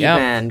work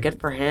even. Good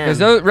for him. Because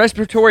those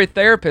respiratory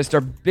therapists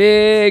are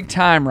big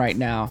time right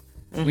now.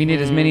 We need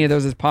as many of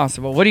those as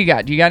possible. What do you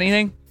got? Do you got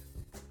anything?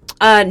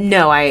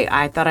 No,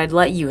 I thought I'd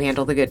let you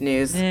handle the good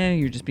news.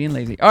 You're just being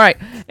lazy. All right.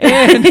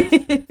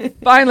 And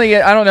finally,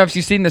 I don't know if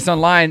you've seen this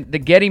online. The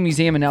Getty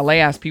Museum in LA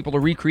asked people to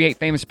recreate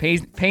famous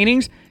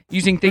paintings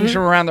using things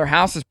from around their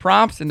house as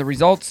prompts, and the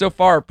results so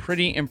far are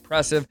pretty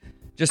impressive.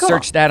 Just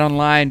search that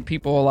online.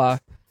 People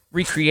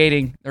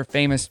recreating their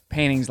famous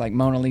paintings like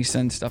Mona Lisa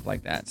and stuff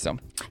like that. So,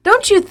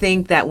 don't you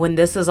think that when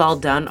this is all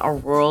done, our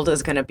world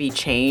is going to be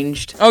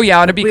changed? Oh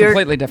yeah, it'll be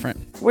completely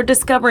different. We're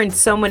discovering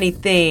so many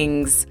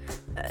things,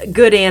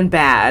 good and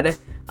bad,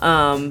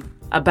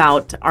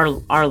 about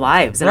our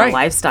lives and our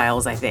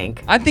lifestyles.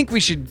 I think we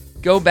should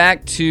go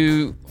back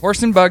to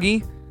horse and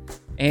buggy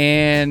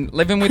and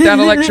living without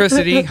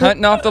electricity,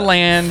 hunting off the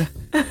land,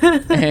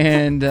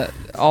 and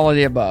all of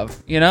the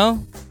above. You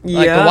know,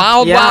 like the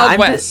wild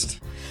west.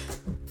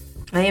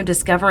 I am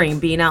discovering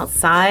being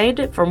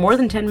outside for more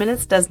than 10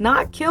 minutes does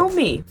not kill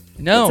me.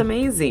 No. It's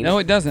amazing. No,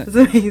 it doesn't. It's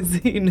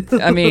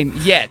amazing. I mean,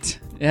 yet.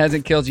 It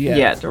hasn't killed you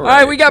yet. All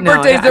right, we got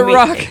birthdays that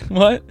rock.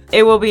 What?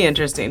 It will be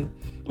interesting.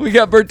 We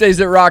got birthdays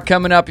that rock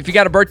coming up. If you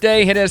got a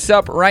birthday, hit us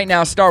up right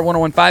now,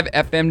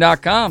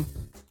 star1015fm.com.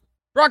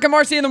 Brock and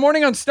Marci in the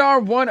morning on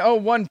Star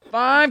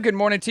 1015. Good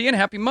morning to you and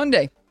happy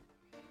Monday.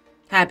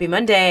 Happy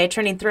Monday.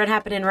 Trending thread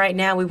happening right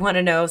now. We want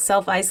to know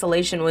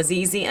self-isolation was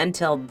easy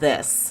until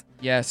this.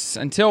 Yes.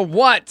 Until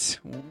what?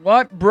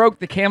 What broke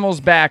the camel's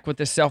back with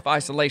this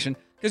self-isolation?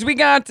 Because we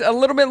got a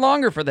little bit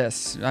longer for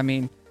this. I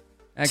mean,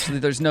 actually,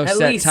 there's no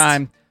set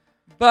time.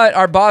 But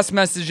our boss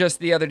messaged us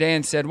the other day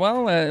and said,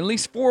 well, at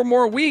least 4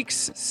 more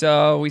weeks.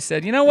 So we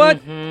said, you know what?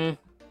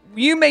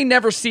 You may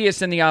never see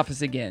us in the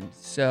office again.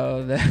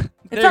 So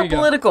it felt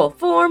political.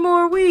 4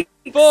 more weeks.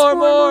 4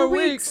 more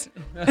weeks.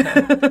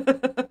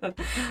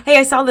 Hey,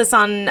 I saw this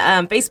on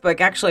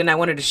Facebook, actually, and I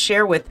wanted to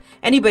share with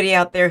anybody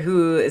out there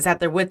who is at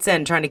their wit's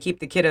end trying to keep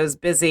the kiddos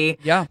busy.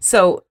 Yeah.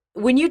 So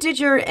when you did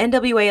your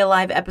NWA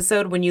Alive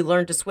episode, when you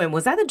learned to swim,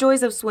 was that the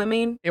joys of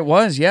swimming? It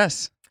was,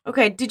 yes.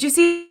 Okay. Did you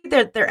see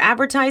that they're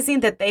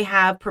advertising that they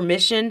have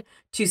permission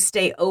to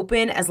stay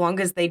open as long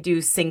as they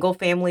do single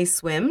family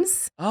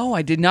swims? Oh,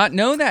 I did not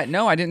know that.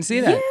 No, I didn't see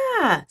that.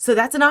 Yeah. So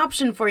that's an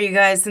option for you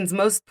guys since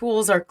most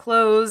pools are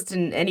closed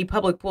and any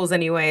public pools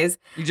anyways.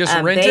 You just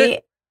rent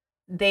it?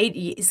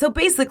 So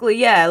basically,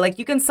 yeah, like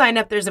you can sign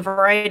up. There's a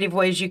variety of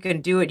ways you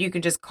can do it. You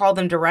can just call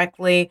them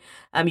directly.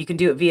 You can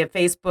do it via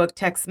Facebook,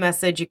 text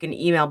message. You can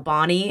email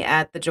Bonnie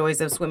at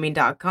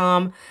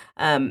thejoysofswimming.com.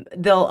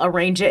 They'll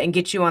arrange it and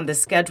get you on the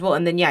schedule.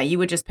 And then, yeah, you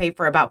would just pay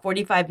for about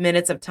 45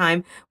 minutes of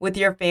time with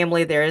your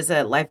family. There is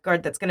a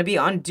lifeguard that's going to be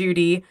on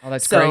duty. Oh,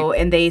 that's great.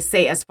 And they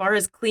say as far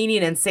as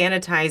cleaning and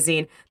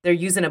sanitizing, they're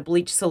using a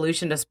bleach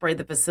solution to spray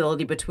the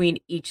facility between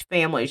each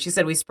family. She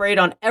said, we sprayed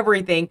on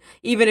everything,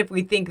 even if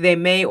we think they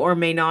may or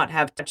may not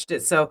have touched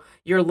it. So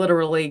you're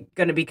literally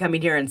going to be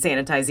coming here and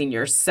sanitizing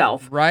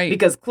yourself. Right.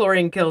 Because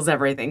chlorine kills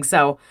everything.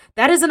 So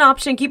that is an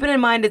option. Keep it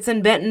in mind. It's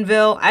in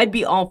Bentonville. I'd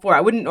be all for it.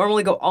 I wouldn't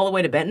normally go all the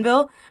way to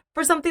Bentonville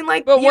for something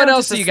like that. But what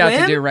else do you got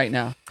to do right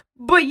now?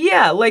 But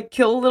yeah, like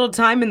kill a little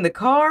time in the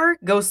car,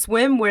 go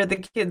swim where the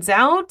kid's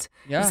out,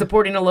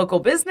 supporting a local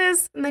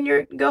business, and then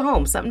you go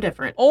home, something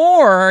different.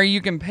 Or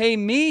you can pay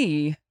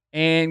me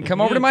and come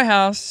over to my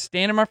house,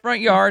 stand in my front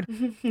yard.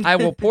 I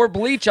will pour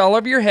bleach all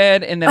over your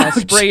head, and then I'll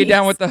spray you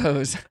down with the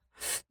hose.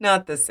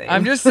 Not the same.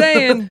 I'm just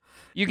saying,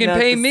 you can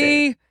pay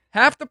me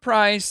half the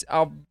price.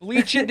 I'll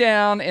bleach you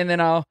down, and then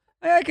I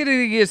could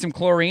get some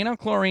chlorine. I'll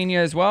chlorine you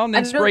as well, and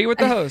then spray you with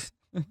the hose.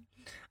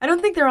 I don't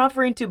think they're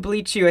offering to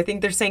bleach you. I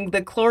think they're saying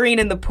the chlorine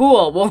in the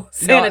pool will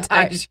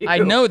sanitize you. I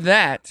know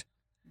that.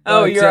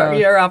 Oh,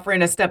 you're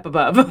offering a step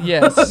above.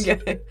 Yes.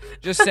 Okay.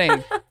 Just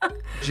saying.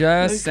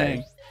 Just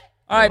saying.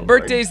 All right,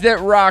 birthdays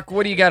that rock.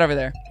 What do you got over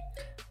there?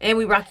 And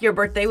we rock your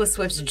birthday with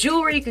Swift's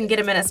jewelry. You can get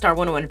them in at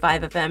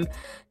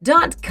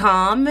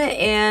star1015fm.com.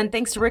 And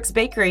thanks to Rick's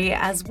Bakery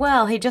as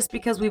well. Hey, just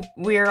because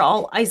we're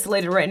all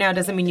isolated right now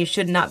doesn't mean you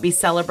should not be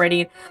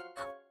celebrating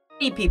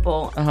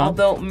people.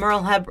 Although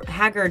Merle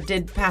Haggard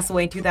did pass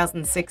away in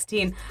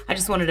 2016, I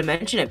just wanted to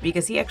mention it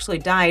because he actually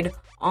died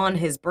on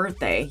his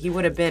birthday. He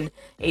would have been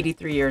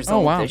 83 years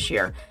old this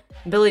year.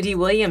 Billy D.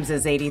 Williams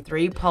is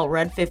 83, Paul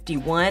Rudd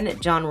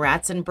 51, John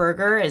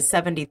Ratzenberger is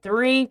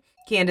 73,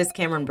 Candace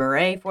Cameron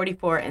Bure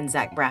 44, and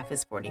Zach Braff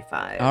is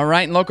 45. All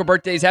right, and local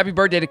birthdays. Happy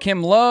birthday to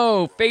Kim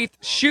Lowe, Faith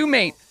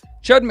Shoemate,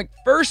 Chud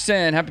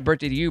McPherson. Happy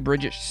birthday to you,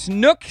 Bridget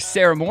Snook,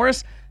 Sarah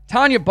Morris,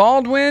 Tanya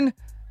Baldwin,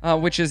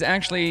 which is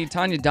actually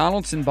Tanya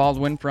Donaldson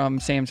Baldwin from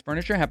Sam's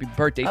Furniture. Happy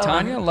birthday,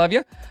 Tanya. Love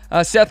you.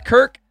 Seth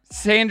Kirk,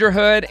 Sandra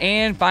Hood,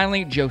 and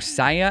finally,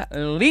 Josiah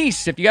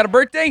Lease. If you got a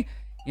birthday,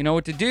 you know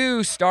what to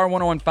do.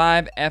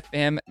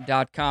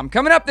 Star1015fm.com.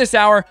 Coming up this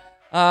hour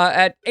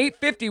at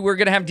 8:50, we're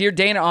going to have Dear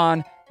Dana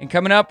on. And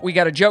coming up, we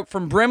got a joke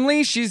from Brimley.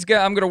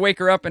 I'm going to wake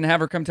her up and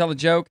have her come tell the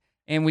joke.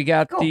 And we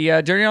got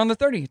the Dirty on the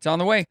 30. It's on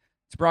the way.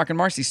 It's Brock and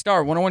Marci,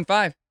 Star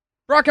 1015.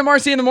 Brock and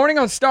Marci in the morning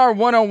on Star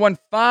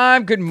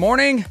 1015. Good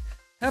morning.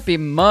 Happy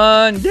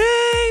Monday.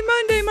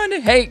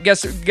 Hey,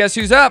 guess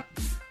who's up?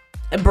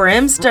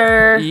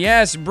 Brimster.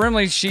 Yes,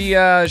 Brimley. She's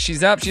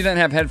up. She doesn't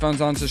have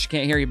headphones on, so she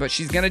can't hear you. But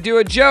she's gonna do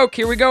a joke.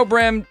 Here we go,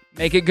 Brim.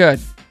 Make it good.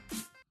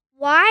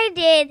 Why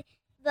did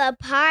the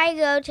pie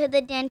go to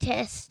the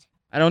dentist?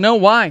 I don't know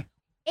why.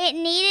 It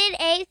needed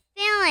a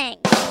filling.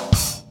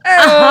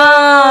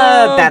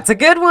 That's a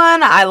good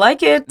one. I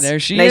like it. There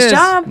she is. Nice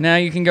job. Now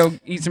you can go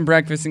eat some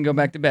breakfast and go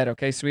back to bed.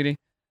 Okay, sweetie.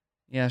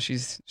 Yeah,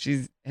 she's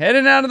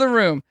heading out of the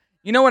room.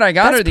 You know what I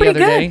got her the other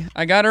day?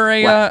 I got her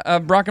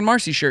a Brock and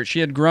Marci shirt. She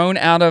had grown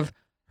out of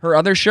her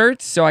other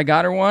shirts, so I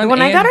got her one. The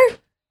one I got her?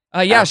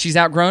 Yeah, she's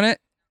outgrown it,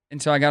 and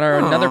so I got her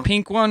another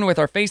pink one with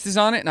our faces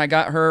on it, and I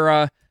got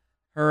her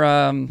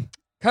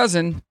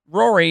cousin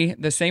Rory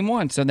the same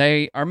one, so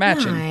they are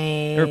matching.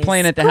 Nice. They were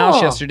playing at the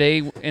house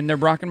yesterday in their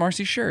Brock and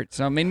Marci shirts,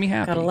 so it made me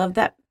happy. Gotta love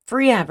that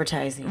free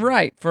advertising,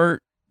 right?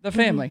 For the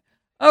family.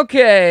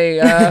 Okay.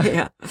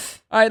 Yeah.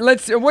 All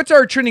right. What's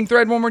our trending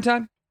thread one more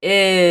time?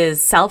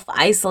 Is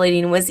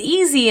self-isolating was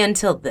easy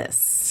until this.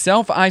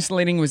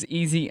 Self-isolating was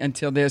easy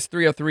until this.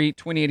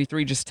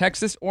 303-2083. Just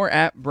text us or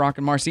at Brock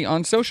and Marci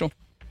on social.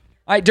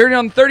 All right, Dirty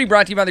on the 30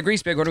 brought to you by the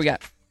Grease Pig. What do we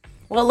got?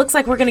 Well, it looks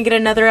like we're going to get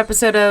another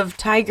episode of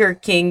Tiger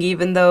King,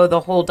 even though the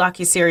whole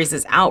docuseries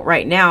is out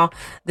right now.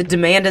 The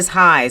demand is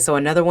high, so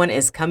another one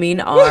is coming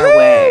our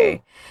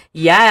way.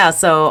 Yeah,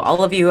 so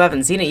all of you who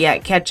haven't seen it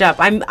yet, catch up.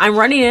 I'm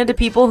running into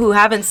people who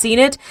haven't seen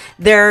it.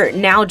 They're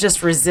now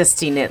just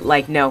resisting it.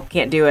 Like, no,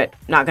 can't do it.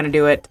 Not gonna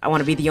do it. I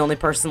want to be the only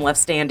person left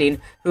standing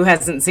who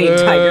hasn't seen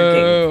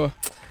Tiger King.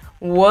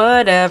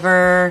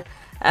 Whatever.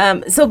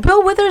 So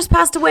Bill Withers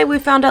passed away, we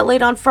found out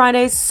late on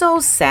Friday. So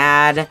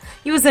sad.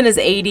 He was in his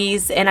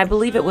 80s, and I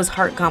believe it was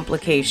heart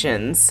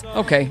complications.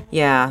 Okay.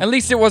 Yeah. At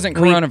least it wasn't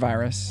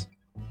coronavirus.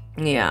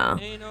 Yeah.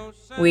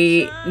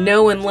 We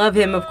know and love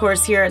him, of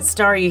course, here at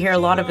Star. You hear a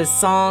lot of his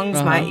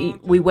songs.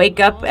 We wake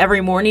up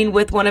every morning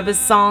with one of his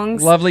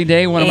songs. Lovely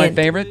Day, one of my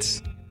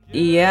favorites.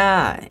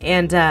 Yeah,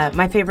 and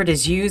my favorite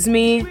is Use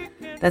Me.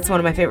 That's one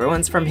of my favorite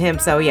ones from him.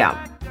 So,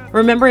 yeah,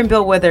 remembering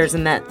Bill Withers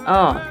and that,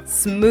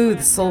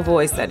 smooth soul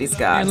voice that he's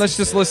got. And let's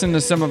just listen to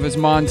some of his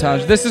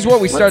montage. This is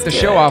what we start the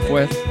show off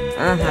with.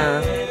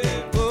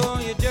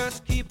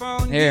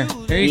 Here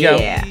you go.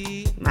 Yeah,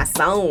 my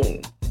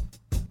song.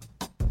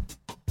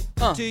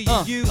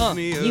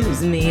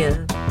 Use me.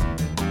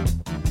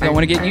 I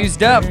want to get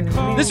used up.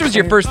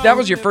 That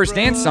was your first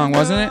dance song,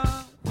 wasn't it?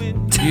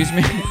 Use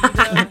me.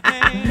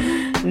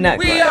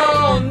 We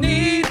all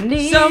need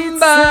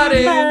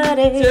somebody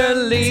to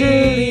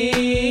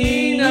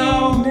lean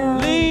on.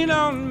 Lean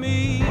on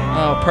me.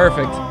 Oh,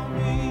 perfect.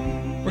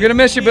 We're going to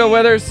miss you, Bill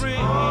Withers.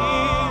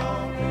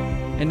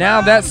 And now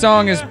that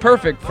song is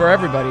perfect for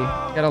everybody.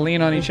 Got to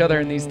lean on each other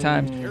in these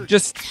times.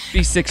 Just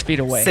be 6 feet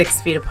away.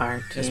 6 feet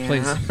apart. Yes,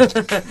 please.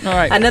 All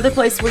right. Another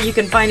place where you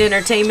can find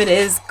entertainment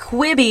is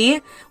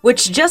Quibi,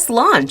 which just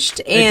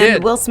launched.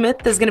 And Will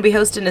Smith is going to be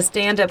hosting a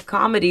stand-up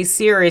comedy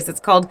series. It's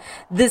called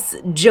This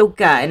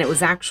Joker, and it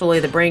was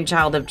actually the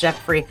brainchild of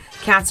Jeffrey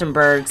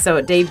Katzenberg. So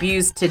it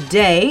debuts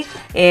today,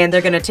 and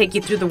they're going to take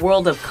you through the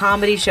world of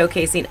comedy,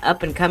 showcasing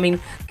up-and-coming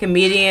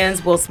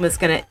comedians. Will Smith's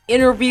going to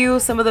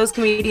interview some of those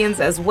comedians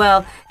as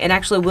well. And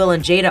actually, Will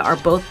and Jada are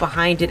both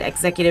behind it,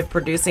 executive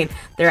producing.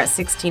 They're at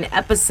 16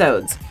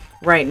 episodes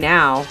right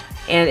now.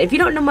 And if you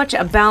don't know much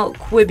about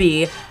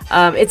Quibi,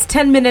 it's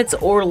 10 minutes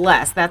or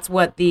less. That's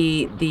what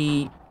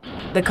the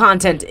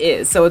content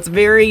is. So it's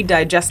very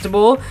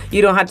digestible.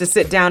 You don't have to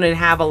sit down and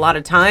have a lot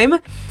of time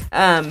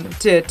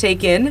to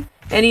take in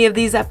any of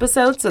these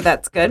episodes, so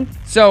that's good.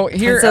 So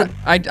here,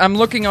 I'm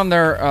looking on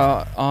their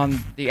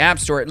on the App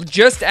Store. It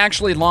just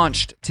actually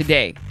launched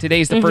today.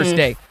 Today's the first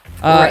day.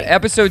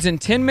 Episodes in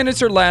 10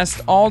 minutes or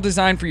less, all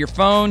designed for your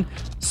phone.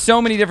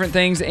 So many different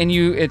things, and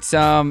it's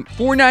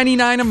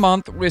 $4.99 a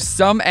month with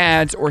some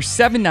ads, or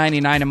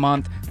 $7.99 a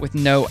month with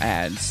no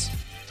ads.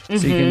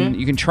 So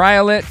you can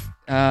trial it,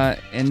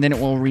 and then it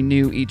will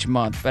renew each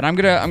month. But I'm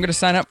gonna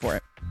sign up for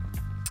it.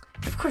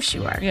 Of course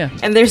you are. Yeah.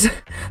 And there's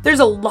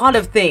a lot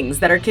of things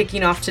that are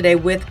kicking off today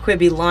with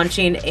Quibi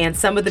launching, and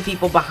some of the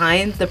people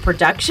behind the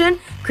production: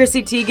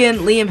 Chrissy Teigen,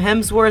 Liam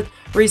Hemsworth,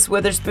 Reese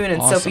Witherspoon,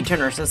 and Sophie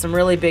Turner. So some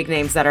really big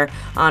names that are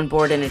on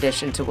board, in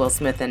addition to Will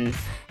Smith and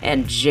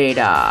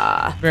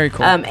Jada. Very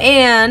cool.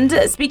 And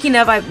speaking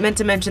of, I meant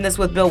to mention this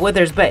with Bill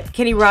Withers, but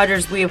Kenny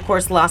Rogers, we of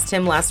course lost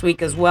him last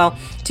week as well.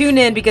 Tune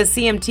in, because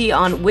CMT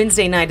on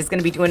Wednesday night is going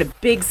to be doing a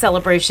big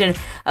celebration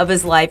of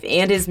his life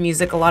and his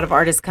music. A lot of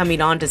artists coming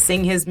on to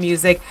sing his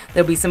music.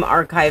 There'll be some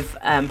archive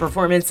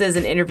performances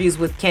and interviews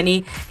with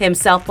Kenny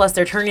himself. Plus,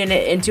 they're turning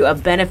it into a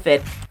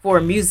benefit for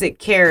Music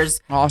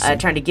Cares. Awesome.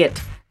 Trying to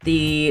get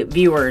the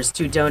viewers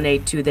to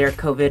donate to their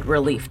COVID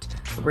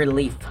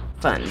relief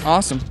fund.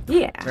 Awesome.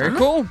 Yeah. Very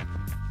cool.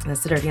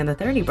 That's the Dirty on the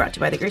 30, brought to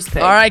you by the Grease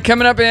Pig. All right,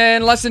 coming up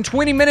in less than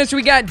 20 minutes,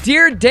 we got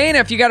Dear Dana.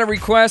 If you got a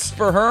request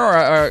for her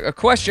or a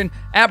question,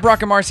 at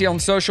Brock and Marci on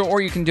social,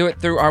 or you can do it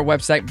through our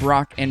website,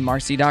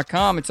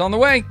 brockandmarci.com. It's on the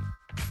way.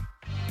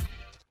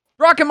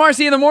 Brock and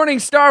Marci in the morning,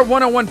 Star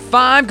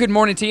 101.5. Good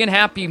morning to you and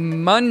happy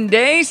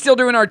Monday. Still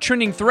doing our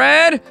trending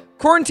thread.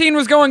 Quarantine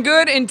was going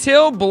good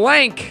until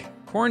blank.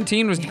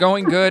 Quarantine was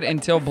going good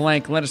until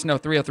blank. Let us know,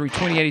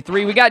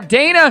 303-2083. We got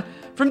Dana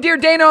from Dear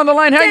Dana on the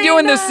line. How you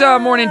doing this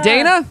morning,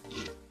 Dana?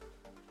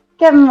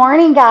 Good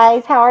morning,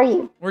 guys. How are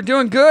you? We're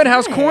doing good.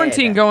 How's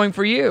quarantine going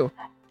for you?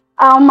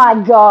 Oh, my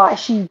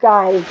gosh, you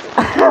guys.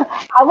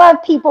 I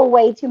love people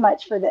way too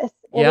much for this.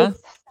 Yeah?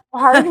 It's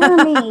hard for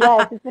me.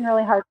 Yes, it's been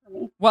really hard for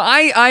me. Well,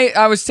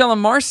 I was telling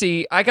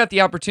Marci, I got the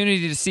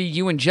opportunity to see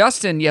you and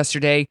Justin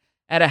yesterday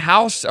at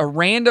a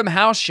random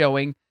house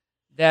showing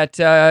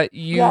that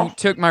you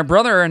took my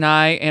brother and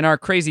I and our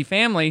crazy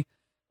family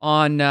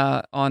on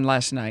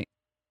last night.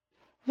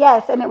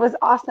 Yes, and it was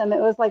awesome. It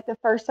was like the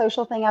first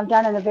social thing I've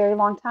done in a very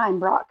long time,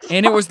 Brock.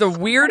 And it was the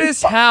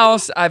weirdest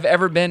house I've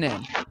ever been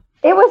in.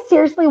 It was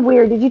seriously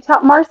weird. Did you tell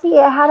Marci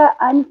it had an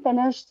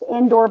unfinished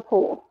indoor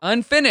pool?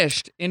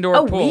 Unfinished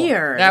indoor pool.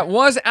 Weird. That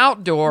was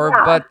outdoor,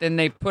 but then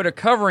they put a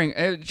covering.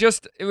 It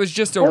was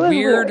just a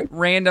weird,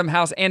 random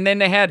house. And then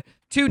they had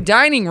 2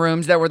 dining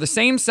rooms that were the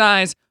same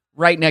size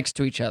right next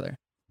to each other,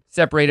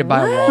 separated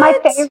by a wall.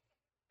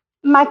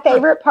 My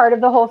favorite part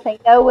of the whole thing,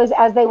 though, was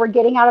as they were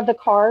getting out of the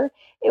car,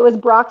 it was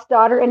Brock's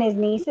daughter and his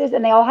nieces,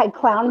 and they all had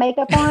clown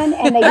makeup on,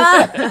 and they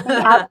just kept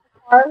coming out of the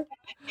car.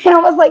 And I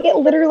was like, it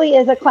literally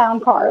is a clown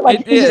car.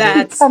 Like, it is.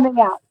 It's coming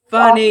out.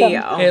 funny.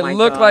 awesome. Oh It my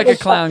looked gosh. like a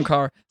clown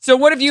car. So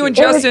what have you and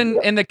It was- Justin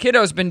and the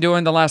kiddos been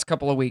doing the last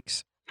couple of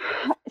weeks?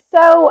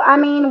 So, I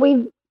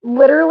mean,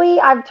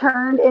 I've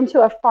turned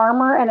into a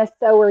farmer and a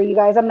sewer, you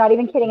guys. I'm not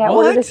even kidding. I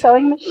ordered a What?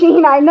 sewing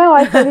machine. I know.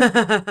 I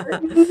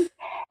started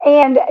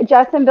and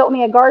Justin built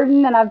me a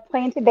garden, and I've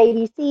planted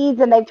baby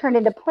seeds, and they've turned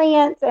into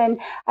plants, and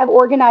I've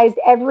organized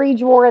every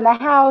drawer in the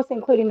house,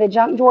 including the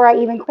junk drawer. I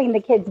even cleaned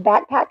the kids'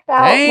 backpacks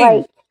out. Dang.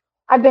 Like,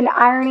 I've been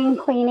ironing,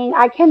 cleaning.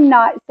 I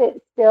cannot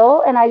sit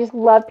still, and I just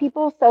love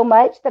people so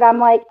much that I'm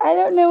like, I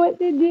don't know what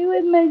to do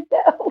with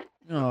myself.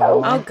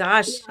 Oh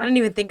gosh, I didn't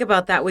even think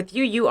about that with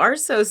you. You are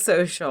so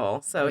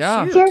social. So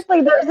Yeah. shoot. Seriously,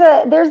 there's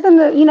the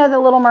the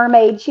Little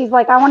Mermaid. She's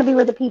like, I want to be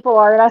where the people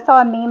are. And I saw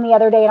a meme the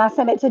other day, and I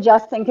sent it to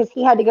Justin because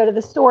he had to go to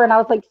the store, and I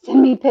was like,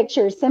 send me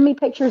pictures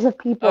of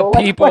people.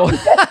 Of people. He's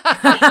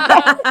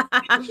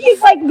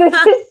like, this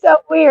is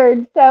so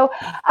weird. So,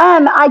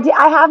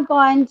 I have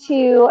gone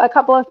to a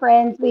couple of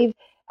friends. We've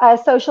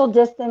social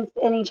distanced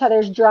in each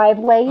other's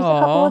driveways a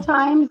couple of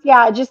times.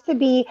 Yeah, just to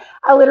be.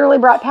 I literally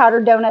brought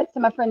powdered donuts to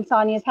my friend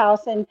Sonia's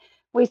house, and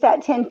we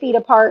sat 10 feet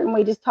apart, and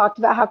we just talked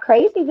about how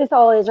crazy this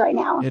all is right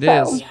now. It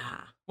is.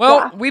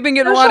 Well, we've been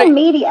getting a lot Social of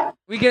media.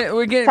 been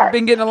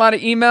getting a lot of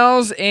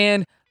emails,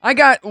 and I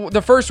got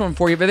the first one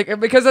for you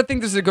because I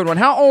think this is a good one.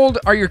 How old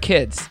are your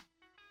kids?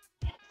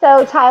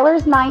 So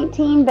Tyler's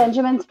 19,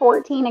 Benjamin's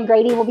 14, and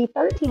Grady will be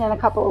 13 in a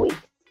couple of weeks.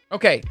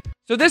 Okay,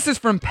 so this is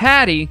from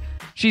Patty.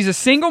 She's a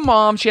single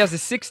mom. She has a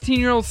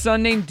 16-year-old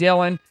son named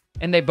Dylan,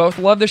 and they both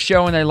love the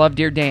show, and they love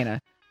Dear Dana.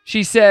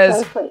 She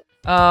says,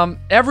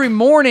 every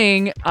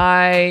morning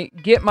I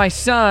get my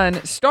son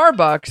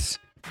Starbucks,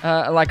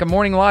 like a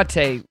morning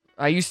latte.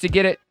 I used to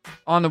get it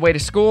on the way to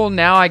school.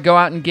 Now I go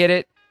out and get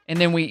it, and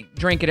then we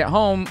drink it at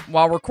home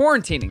while we're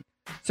quarantining.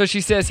 So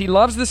she says he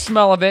loves the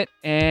smell of it,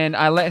 and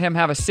I let him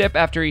have a sip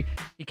after he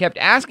kept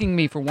asking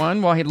me for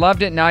one. Well, he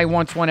loved it. Now he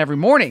wants one every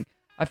morning.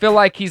 I feel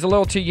like he's a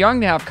little too young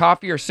to have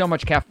coffee or so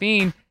much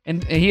caffeine,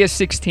 and he is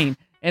 16.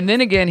 And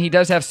then again, he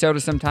does have soda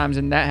sometimes,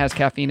 and that has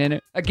caffeine in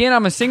it. Again,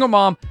 I'm a single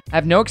mom. I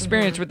have no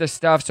experience with this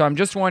stuff, so I'm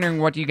just wondering,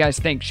 what do you guys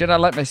think? Should I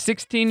let my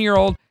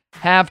 16-year-old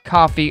have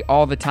coffee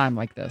all the time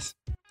like this?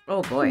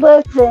 Oh, boy.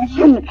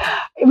 Listen,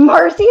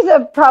 Marcy's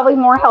probably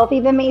more healthy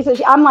than me, so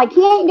I'm like,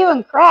 he ain't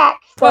doing crack,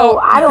 so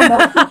I don't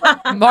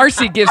know.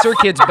 Marcy gives her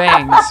kids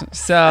bangs,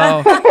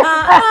 so.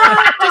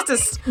 just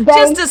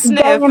a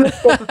sniff.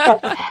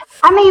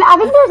 I mean, I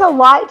think there's a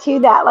lot to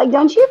that. Like,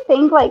 don't you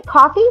think, like,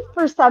 coffee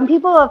for some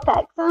people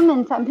affects them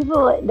and some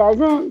people it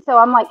doesn't? So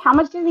I'm like, how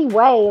much does he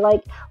weigh?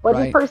 Like, what's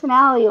his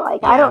personality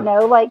like? I don't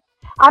know. Like,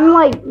 I'm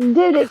like,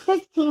 dude, at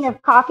 16,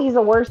 if coffee's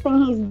the worst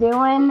thing he's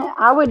doing,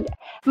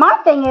 my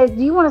thing is,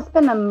 do you want to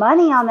spend the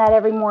money on that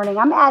every morning?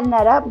 I'm adding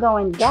that up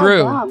going,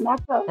 True.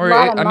 That's a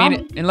lot of money.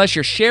 Mean, unless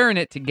you're sharing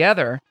it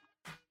together.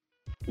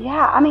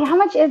 Yeah, I mean, how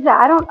much is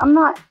that? I'm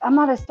not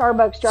a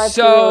Starbucks drive-thru.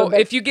 So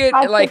if you get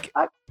like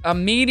 $5-6 a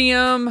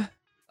medium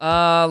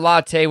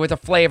latte with a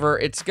flavor,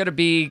 it's going to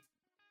be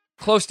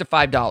close to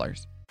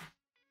 $5.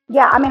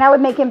 Yeah, I mean, I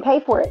would make him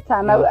pay for it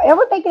some. I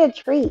would make it a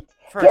treat.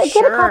 Get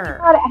a coffee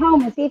pot at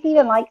home and see if he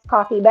even likes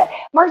coffee. But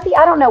Marcy,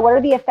 I don't know. What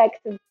are the effects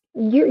of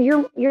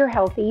you're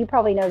healthy? You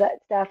probably know that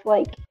stuff.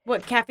 Like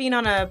what, caffeine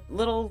on a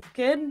little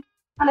kid?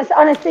 On a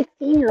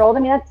 16-year-old.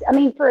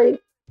 For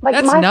like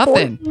that's my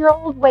nothing.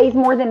 14-year-old weighs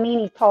more than me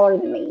and he's taller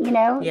than me. You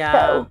know? Yeah.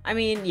 So, I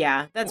mean,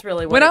 yeah, that's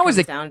really what it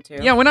comes down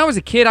to. Yeah, when I was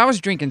a kid, I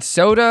was drinking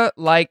soda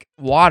like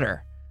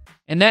water.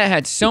 And that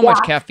had so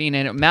much caffeine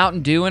in it,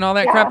 Mountain Dew and all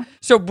that crap.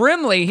 So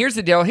Brimley, here's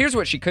the deal. Here's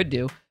what she could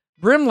do.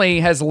 Brimley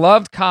has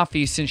loved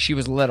coffee since she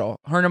was little.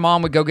 Her and her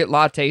mom would go get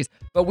lattes,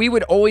 but we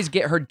would always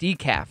get her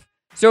decaf.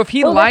 So if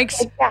he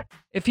likes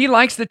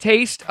the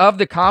taste of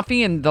the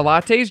coffee and the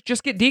lattes,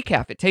 just get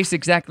decaf. It tastes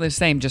exactly the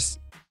same, just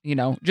a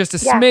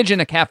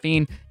smidgen of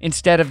caffeine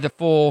instead of the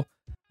full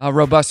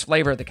robust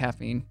flavor of the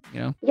caffeine,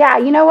 Yeah,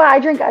 you know what? I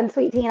drink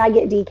unsweet tea and I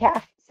get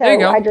decaf. So there you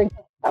go.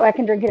 I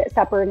can drink it at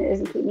supper and it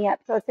doesn't keep me up.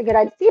 So it's a good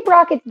idea. See,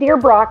 Brock, it's Dear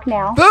Brock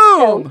now.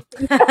 Boom!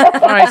 All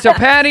right, so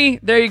Patty,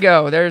 there you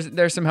go.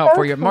 There's some help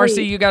for you.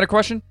 Marcy, you got a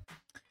question?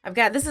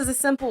 This is a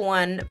simple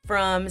one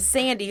from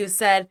Sandy who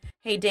said,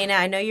 hey, Dana,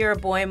 I know you're a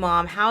boy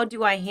mom. How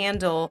do I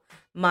handle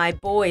my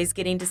boys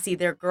getting to see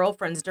their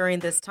girlfriends during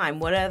this time?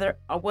 What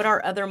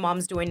are other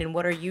moms doing and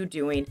what are you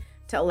doing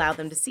to allow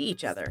them to see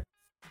each other?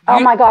 Oh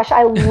my gosh,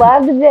 I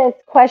love this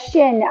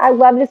question. I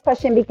love this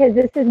question because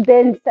this has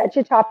been such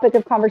a topic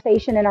of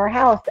conversation in our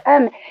house.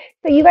 So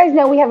you guys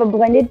know we have a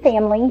blended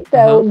family.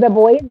 So the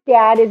boys'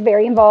 dad is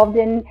very involved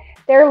in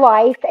their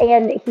life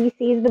and he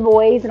sees the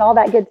boys and all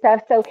that good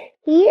stuff. So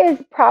he is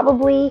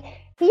probably,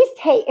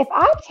 if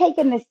I've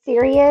taken this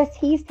serious,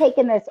 he's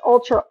taken this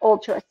ultra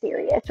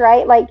serious,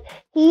 right? Like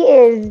he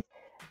is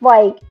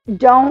like,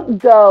 don't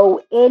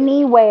go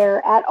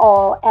anywhere at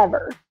all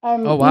ever.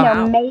 And,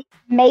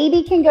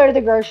 maybe can go to the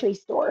grocery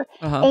store.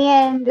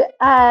 And,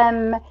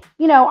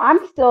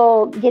 I'm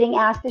still getting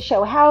asked to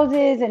show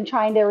houses and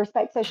trying to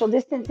respect social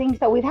distancing.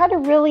 So we've had to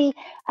really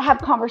have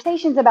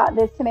conversations about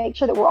this to make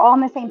sure that we're all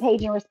on the same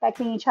page and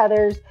respecting each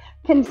other's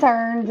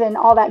concerns and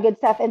all that good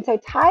stuff. And so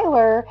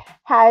Tyler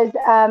has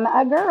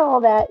a girl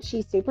that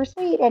she's super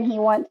sweet and he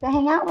wants to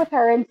hang out with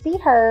her and see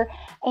her.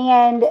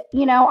 And,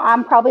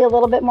 I'm probably a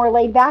little bit more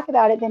laid back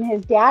about it than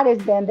his dad has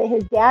been, but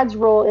his dad's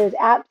rule is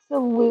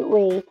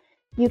absolutely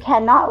you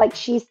cannot, like,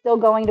 she's still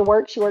going to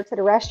work. She works at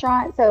a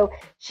restaurant, so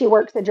she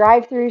works the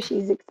drive-through.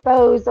 She's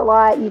exposed a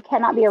lot. You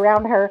cannot be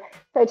around her.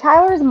 So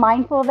Tyler is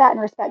mindful of that and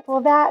respectful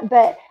of that,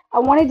 but I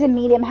wanted to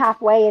meet him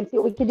halfway and see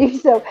what we could do.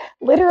 So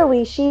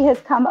literally, she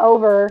has come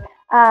over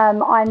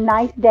on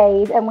nice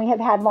days, and we have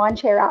had lawn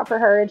chair out for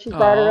her, and she's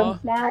brought her own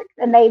snacks,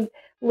 and they've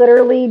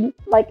literally,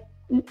 like,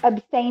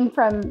 abstained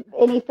from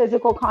any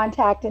physical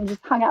contact and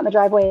just hung out in the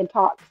driveway and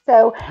talked.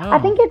 So I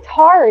think it's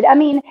hard. I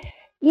mean,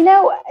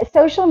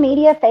 social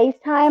media,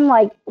 FaceTime,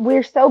 like,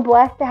 we're so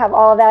blessed to have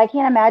all of that. I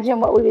can't imagine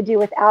what we would do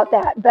without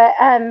that. But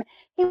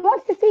he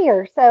wants to see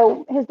her.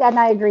 So his dad and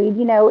I agreed,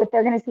 if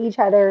they're going to see each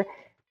other,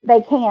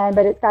 they can,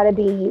 but it's got to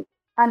be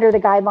under the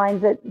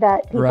guidelines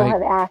that people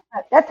have asked.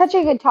 That's such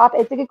a good topic.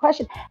 It's a good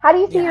question. How do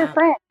you see your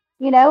friends?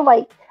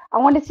 Like, I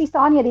wanted to see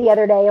Sonia the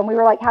other day, and we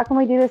were like, how can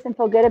we do this and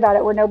feel good about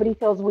it where nobody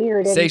feels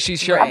weird? And say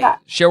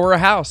show her a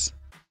house.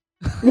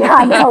 Yeah,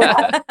 I know.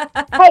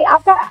 Hey,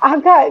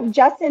 I've got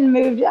Justin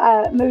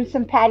moved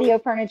some patio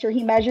furniture.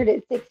 He measured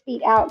it 6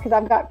 feet out because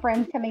I've got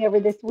friends coming over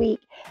this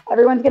week.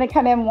 Everyone's going to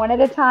come in one at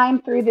a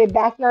time through the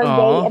backyard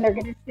gate, and they're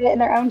going to sit in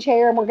their own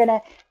chair, and we're going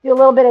to do a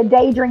little bit of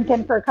day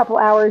drinking for a couple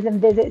hours and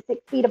visit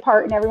 6 feet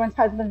apart, and everyone's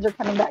husbands are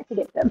coming back to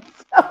get them.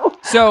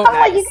 So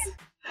nice.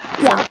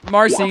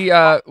 Marci,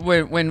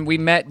 when we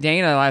met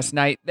Dana last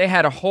night, they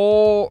had a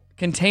whole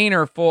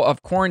container full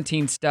of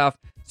quarantine stuff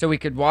so we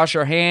could wash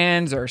our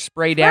hands or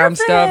spray down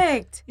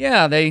stuff.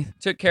 Yeah, they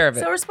took care of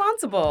it. So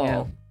responsible.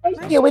 Yeah.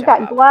 Thank you. We've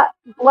got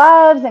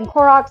gloves and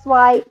Clorox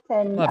wipes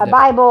and a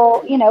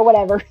Bible,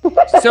 whatever.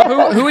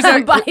 So who is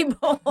that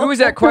Bible? Who is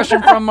that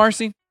question from,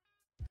 Marci?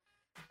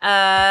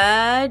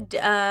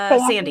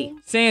 Sandy.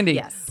 Sandy.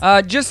 Yes.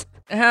 Just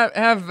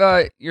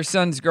have your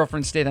son's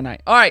girlfriend stay the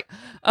night. All right.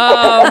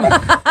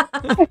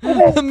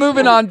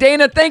 Moving on.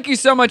 Dana, thank you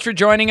so much for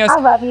joining us. I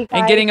love you guys.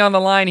 And getting on the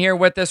line here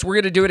with us. We're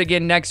going to do it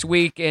again next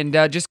week. And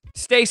just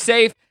stay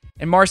safe.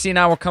 And Marci and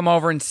I will come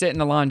over and sit in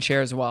the lawn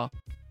chair as well.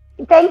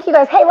 Thank you,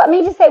 guys. Hey, let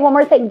me just say one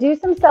more thing. Do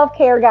some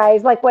self-care,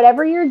 guys. Like,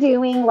 whatever you're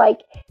doing, like,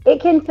 it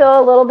can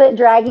feel a little bit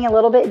dragging, a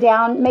little bit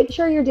down. Make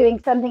sure you're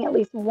doing something at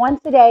least once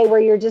a day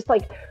where you're just,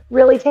 like,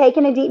 really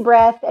taking a deep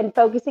breath and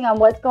focusing on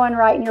what's going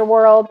right in your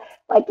world.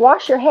 Like,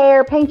 wash your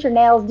hair, paint your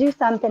nails, do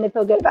something to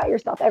feel good about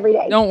yourself every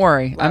day. Don't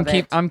worry.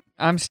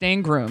 I'm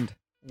staying groomed.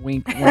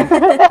 Wink, wink. Love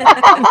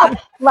it.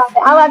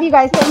 I love you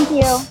guys. Thank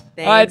you. Thanks,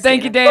 all right.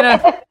 Thank you,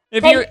 Dana.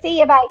 See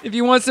you. Bye. If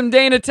you want some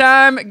Dana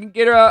time,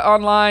 get her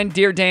online,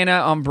 Dear Dana,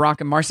 on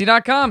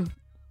BrockandMarci.com.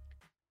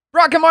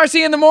 Brock and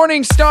Marci in the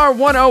morning, Star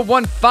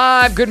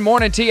 1015. Good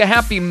morning to you.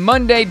 Happy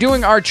Monday.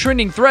 Doing our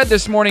trending thread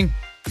this morning,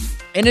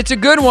 and it's a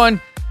good one.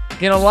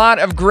 Get a lot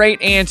of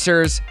great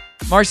answers.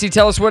 Marci,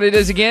 tell us what it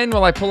is again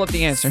while I pull up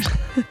the answers.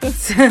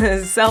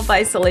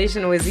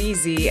 Self-isolation was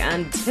easy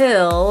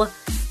until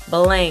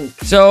blank.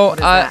 So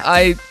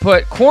I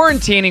put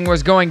quarantining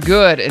was going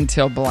good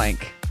until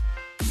blank.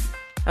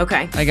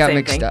 Okay. I got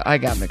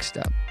mixed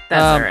up.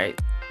 That's all right.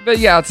 But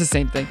yeah, it's the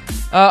same thing.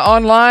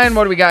 Online,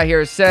 what do we got here?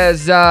 It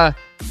says,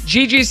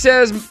 Gigi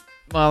says,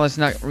 well, let's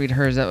not read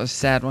hers. That was a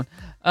sad one.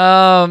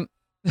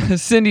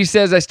 Cindy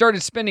says, I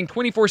started spending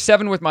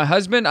 24/7 with my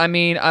husband. I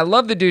mean, I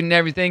love the dude and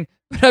everything,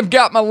 but I've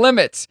got my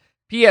limits.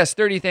 P.S.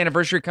 30th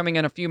anniversary coming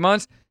in a few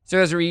months.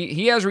 So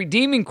he has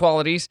redeeming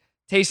qualities.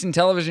 Taste in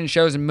television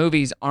shows and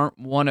movies aren't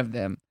one of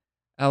them.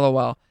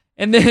 LOL.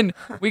 And then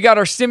we got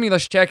our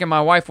stimulus check and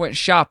my wife went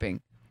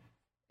shopping.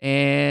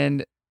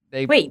 And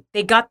they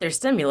got their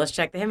stimulus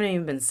check. They haven't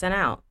even been sent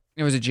out.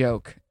 It was a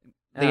joke.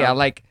 Oh. Yeah,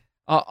 like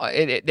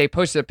they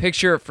posted a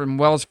picture from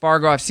Wells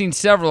Fargo. I've seen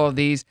several of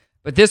these,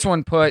 but this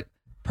one put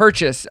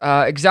purchase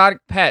exotic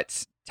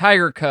pets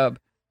tiger cub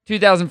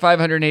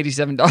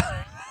 $2,587.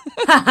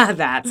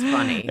 That's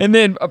funny. And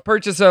then a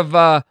purchase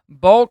of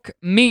bulk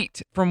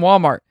meat from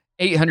Walmart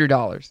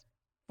 $800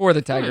 for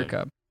the tiger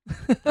cub.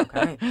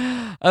 Okay.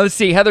 Let's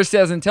see. Heather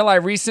says until I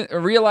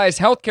realized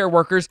healthcare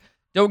workers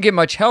don't get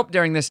much help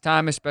during this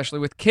time, especially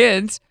with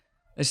kids.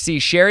 Let's see.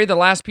 Sherry, the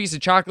last piece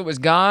of chocolate was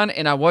gone,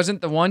 and I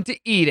wasn't the one to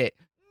eat it.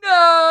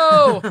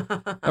 No!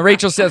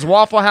 Rachel says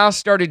Waffle House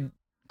started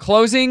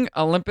closing.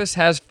 Olympus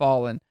has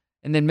fallen.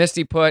 And then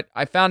Misty put,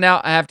 I found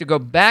out I have to go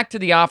back to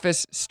the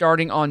office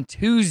starting on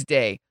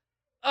Tuesday.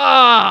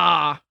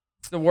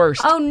 It's the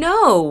worst. Oh,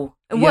 no.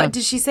 And what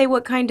did she say?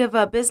 What kind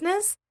of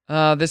business?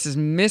 This is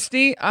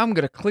Misty. I'm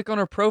going to click on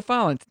her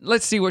profile and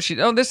let's see what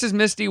this is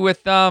Misty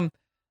with one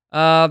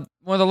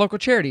of the local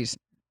charities.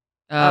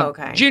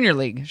 Okay. Junior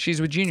League.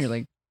 She's with Junior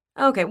League.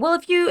 Okay. Well,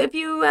 if you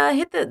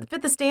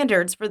fit the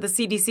standards for the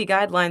CDC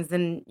guidelines,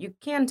 then you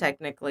can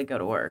technically go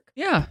to work.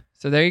 Yeah.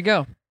 So there you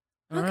go.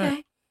 All okay.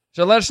 Right.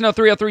 So let us know,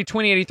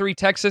 303-2083,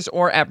 Texas,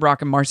 or at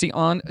Brock and Marcy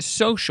on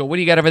social. What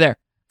do you got over there?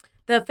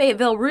 The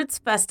Fayetteville Roots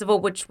Festival,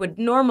 which would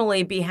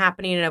normally be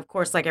happening, and of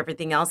course, like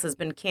everything else, has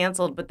been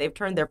canceled, but they've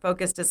turned their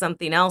focus to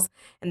something else,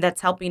 and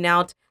that's helping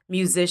out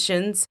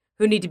musicians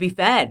who need to be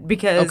fed,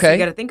 because you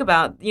got to think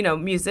about,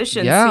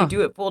 musicians who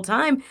do it full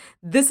time.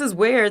 This is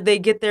where they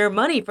get their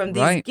money from,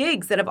 these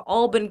gigs that have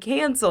all been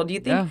canceled.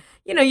 You think,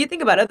 you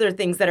think about other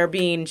things that are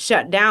being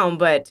shut down,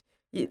 but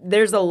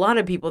there's a lot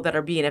of people that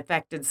are being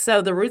affected.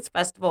 So the Roots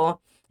Festival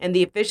and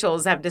the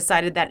officials have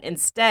decided that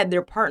instead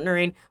they're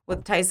partnering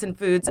with Tyson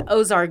Foods,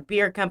 Ozark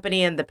Beer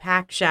Company, and the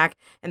Pack Shack,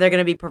 and they're going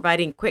to be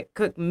providing quick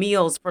cook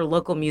meals for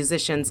local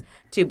musicians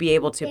to be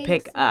able to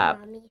pick up.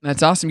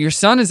 That's awesome. Your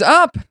son is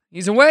up.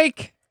 He's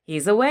awake.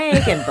 He's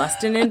awake and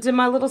busting into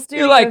my little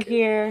studio. You're like,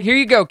 here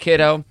you go,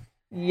 kiddo.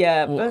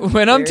 Yeah.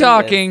 When I'm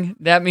talking,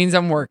 that means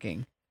I'm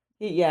working.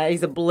 Yeah,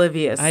 he's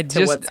oblivious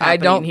to what's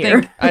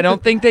happening I don't here.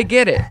 think they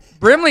get it.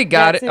 Brimley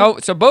got it. Oh,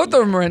 so both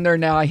of them are in there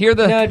now. I hear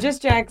the... No,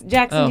 just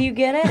Jackson, do you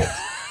get it?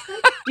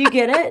 Do you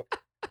get it?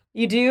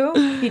 You do?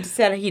 He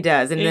said he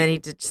does, and then he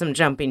did some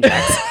jumping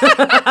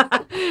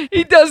jacks.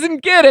 He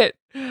doesn't get it.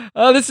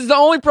 This is the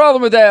only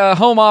problem with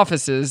home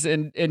offices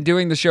and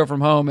doing the show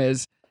from home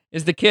is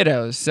the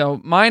kiddos.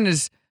 So mine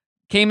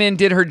came in,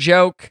 did her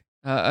joke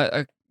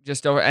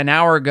just over an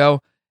hour ago,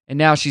 and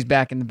now she's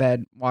back in the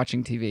bed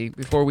watching TV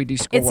before we do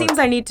schoolwork. It seems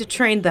I need to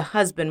train the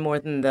husband more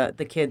than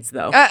the kids,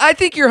 though. I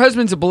think your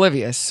husband's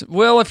oblivious.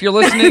 Will, if you're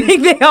listening, I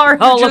think they are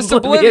all just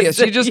oblivious.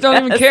 You just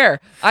don't even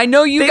care. I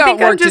know you got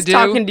work to do. I'm just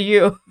talking to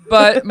you.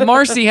 But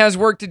Marcy has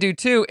work to do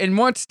too. And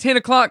once 10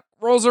 o'clock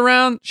rolls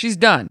around, she's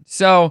done.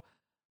 So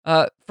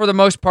for the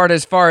most part,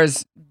 as far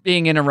as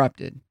being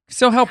interrupted.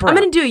 So help her I'm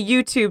out. going to do a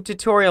YouTube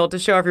tutorial to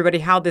show everybody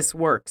how this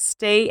works.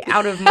 Stay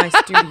out of my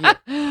studio.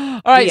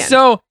 All right,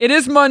 so it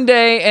is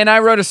Monday, and I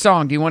wrote a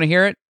song. Do you want to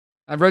hear it?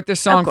 I wrote this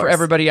song for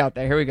everybody out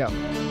there. Here we go.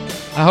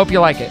 I hope you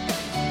like it.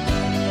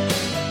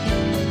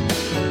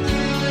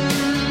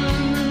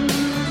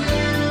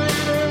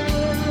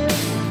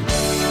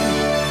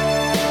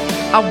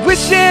 I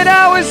wish that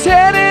I was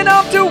heading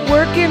off to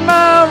work in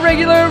my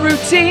regular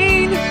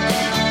routine.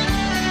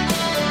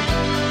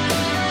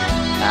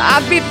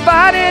 I'd be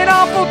fighting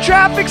awful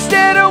traffic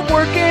instead of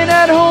working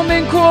at home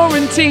in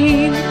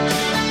quarantine.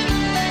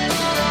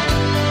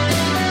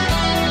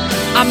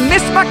 I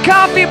miss my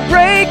coffee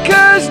break,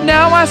 'cause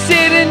now I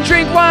sit and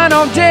drink wine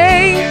all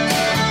day.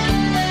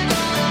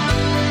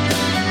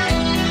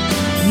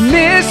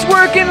 Miss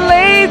working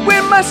late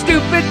when my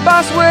stupid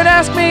boss would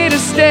ask me to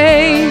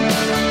stay.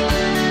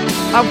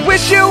 I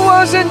wish it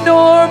was a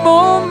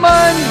normal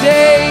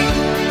Monday.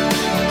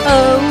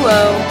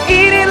 Oh,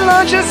 eating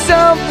lunch at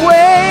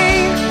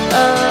Subway.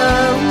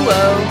 Oh,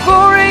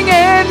 boring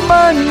and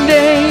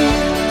Monday.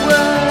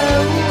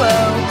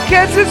 Whoa,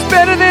 guess it's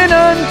better than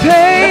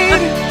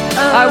unpaid.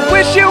 I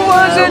wish it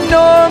was a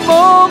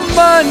normal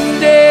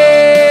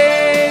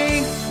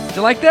Monday. Did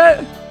you like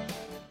that?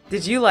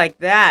 Did you like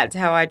that,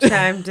 how I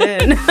chimed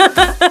in?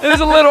 It was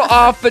a little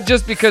off, but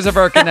just because of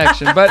our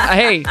connection. But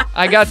hey,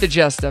 I got the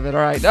gist of it,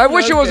 all right. I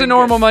wish it was a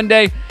normal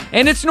Monday.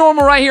 And it's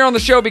normal right here on the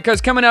show,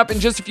 because coming up in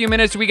just a few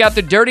minutes, we got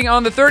the Dirty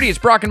on the 30. It's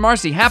Brock and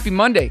Marcy. Happy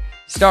Monday.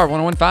 Star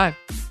 1015.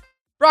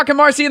 Brock and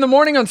Marcy in the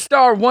morning on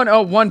Star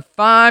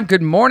 1015.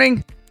 Good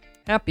morning.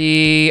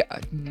 Happy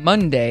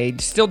Monday.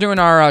 Still doing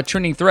our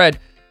trending thread.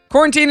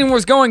 Quarantining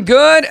was going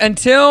good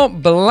until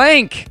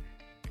blank.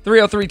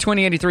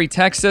 303-2083,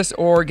 text us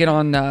or get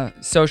on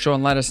social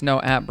and let us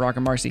know at Brock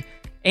and Marcy.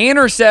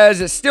 Anner says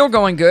it's still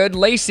going good.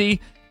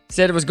 Lacey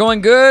said it was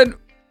going good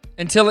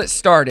until it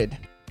started.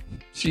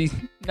 She's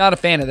not a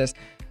fan of this.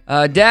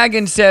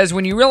 Dagan says,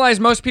 when you realize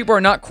most people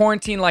are not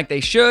quarantined like they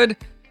should,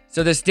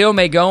 so this deal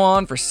may go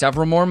on for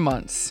several more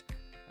months.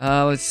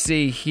 Let's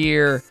see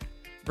here.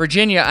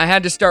 Virginia, I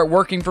had to start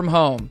working from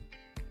home.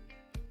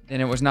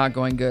 Then it was not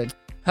going good.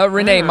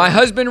 Renee, my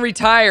husband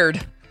retired.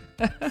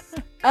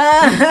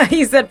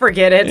 He said,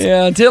 forget it.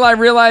 Yeah, until I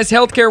realized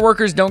healthcare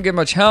workers don't get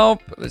much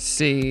help. Let's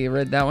see,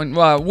 read that one.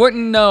 Well,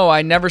 wouldn't know.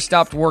 I never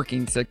stopped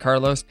working, said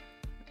Carlos.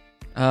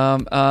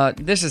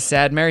 This is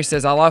sad. Mary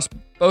says, I lost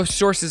both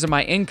sources of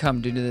my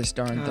income due to this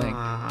darn thing,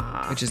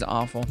 which is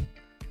awful.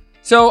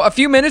 So a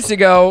few minutes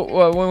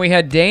ago, when we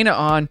had Dana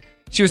on,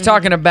 she was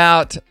talking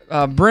about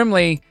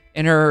Brimley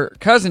and her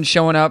cousin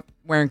showing up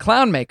wearing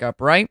clown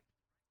makeup, right?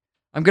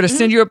 I'm going to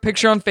send you a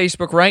picture on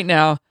Facebook right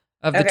now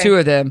of the two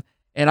of them,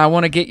 and I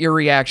want to get your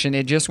reaction.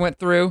 It just went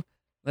through.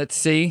 Let's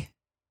see.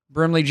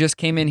 Brimley just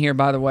came in here,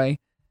 by the way.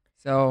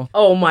 So.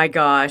 Oh my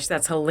gosh,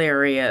 that's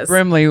hilarious.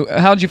 Brimley,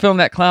 how'd you film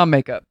that clown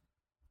makeup?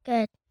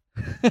 Good.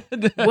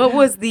 What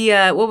was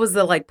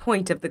the like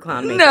point of the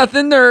clown makeup?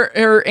 Nothing.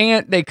 Her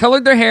aunt, they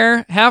colored their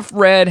hair half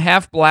red,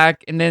 half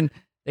black, and then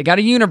they got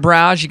a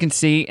unibrow, as you can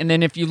see. And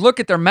then if you look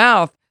at their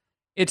mouth,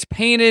 it's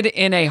painted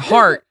in a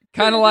heart,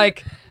 kind of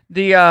like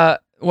the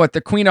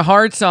Queen of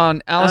Hearts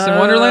on Alice in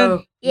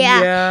Wonderland.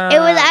 Yeah. It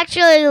was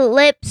actually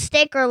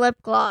lipstick or lip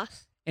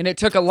gloss. And it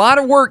took a lot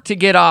of work to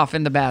get off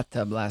in the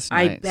bathtub last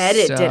night. I bet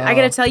it did. I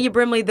got to tell you,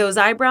 Brimley, those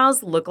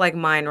eyebrows look like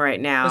mine right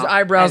now. Those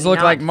eyebrows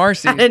look like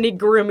Marci. Had any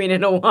grooming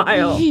in a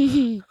while.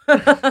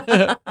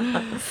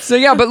 So,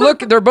 yeah, but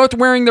look, they're both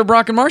wearing their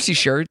Brock and Marci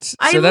shirts.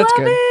 So I that's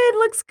love good. it.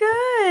 Looks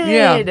good.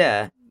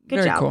 Yeah. Good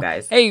Very job, cool.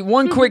 guys. Hey,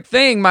 one quick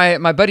thing.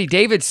 My buddy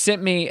David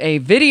sent me a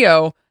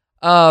video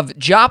of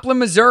Joplin,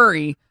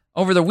 Missouri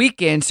over the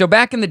weekend. So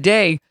back in the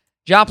day,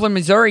 Joplin,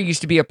 Missouri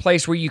used to be a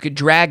place where you could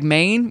drag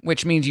Maine,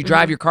 which means you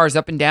drive your cars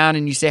up and down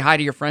and you say hi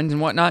to your friends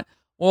and whatnot.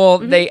 Well,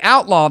 they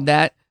outlawed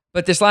that,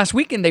 but this last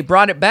weekend they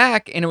brought it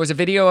back, and it was a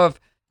video of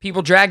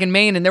people dragging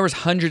Maine, and there was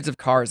hundreds of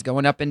cars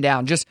going up and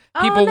down, just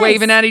people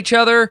waving at each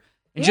other,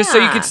 and just so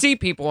you could see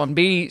people and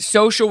be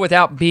social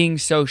without being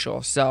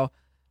social. So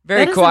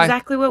very cool. That is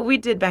exactly what we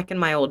did back in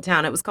my old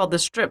town. It was called the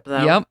Strip,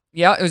 though. Yep.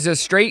 Yeah, it was a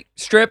straight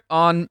strip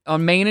on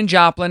Maine and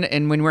Joplin,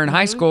 and when we were in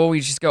high school,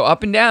 we just go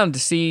up and down to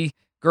see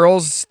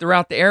girls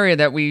throughout the area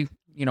that we,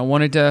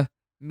 wanted to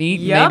meet,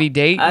 maybe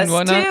date us and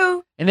whatnot.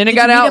 Too. And then it Did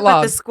got you meet outlawed. up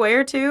at the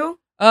square too?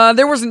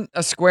 There wasn't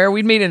a square.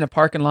 We'd meet in a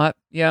parking lot.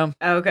 Yeah.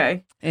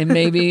 Okay. And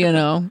maybe, get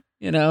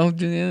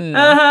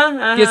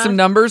Uh-huh. some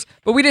numbers.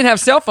 But we didn't have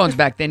cell phones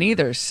back then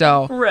either.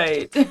 So,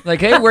 Right. like,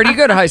 hey, where do you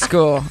go to high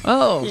school?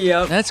 Oh,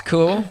 Yep. that's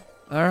cool.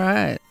 All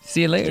right.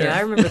 See you later. Yeah,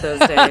 I remember those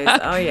days.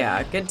 Oh,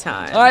 yeah. Good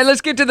times. All right,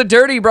 let's get to the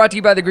dirty, brought to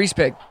you by the Grease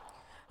Pig.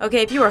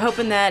 Okay, if you were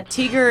hoping that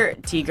Tiger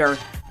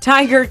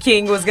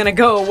King was going to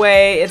go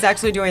away, it's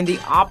actually doing the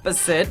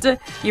opposite.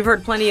 You've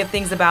heard plenty of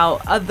things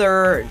about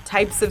other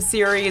types of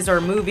series or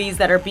movies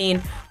that are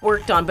being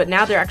worked on, but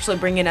now they're actually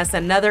bringing us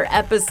another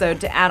episode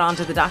to add on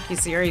to the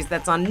docuseries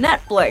that's on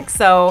Netflix.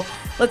 So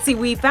let's see,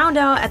 we found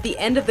out at the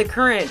end of the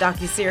current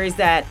docuseries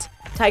that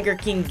Tiger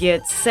King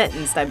gets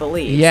sentenced, I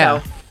believe.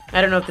 Yeah. So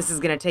I don't know if this is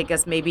going to take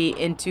us maybe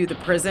into the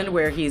prison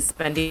where he's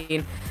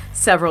spending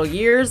several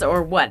years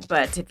or what,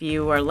 but if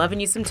you are loving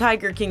you some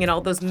Tiger King and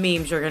all those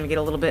memes, you're going to get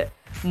a little bit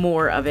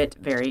more of it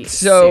very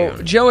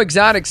soon. Joe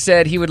Exotic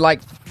said he would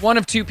like one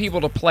of two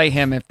people to play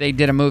him if they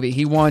did a movie.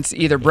 He wants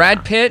either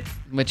Brad Pitt,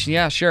 which,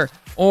 yeah, sure,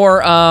 or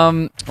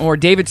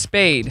David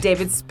Spade.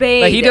 David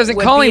Spade. But he doesn't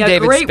would call be him a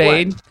David great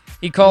Spade. one.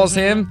 He calls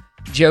him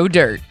Joe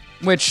Dirt,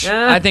 which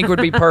I think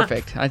would be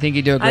perfect. I think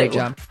he'd do a great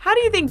job. How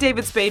do you think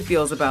David Spade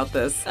feels about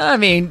this? I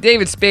mean,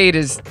 David Spade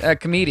is a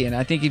comedian.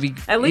 I think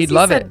he'd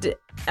love it.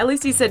 At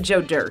least he said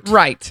Joe Dirt.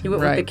 Right. He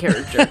went with the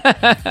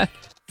character.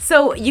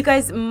 So you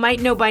guys might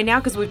know by now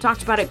because we've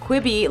talked about it.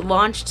 Quibi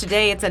launched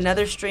today. It's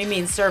another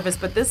streaming service,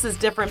 but this is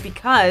different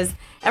because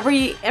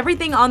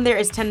everything on there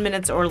is 10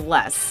 minutes or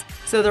less.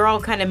 So they're all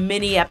kind of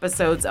mini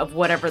episodes of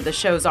whatever the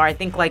shows are. I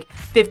think like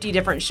 50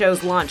 different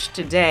shows launched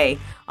today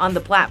on the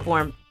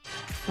platform.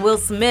 Will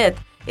Smith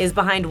is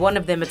behind one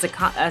of them. It's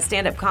a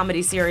stand-up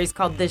comedy series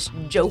called This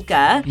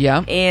Joker.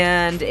 Yeah.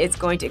 And it's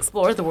going to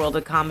explore the world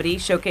of comedy,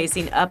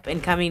 showcasing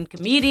up-and-coming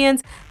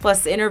comedians,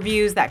 plus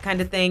interviews, that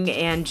kind of thing.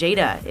 And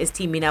Jada is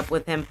teaming up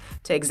with him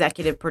to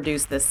executive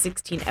produce the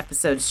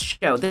 16-episode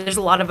show. There's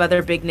a lot of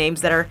other big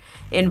names that are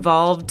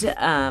involved.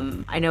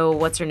 I know,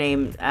 what's her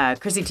name?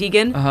 Chrissy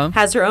Teigen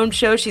has her own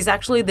show. She's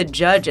actually the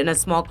judge in a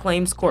small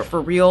claims court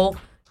for real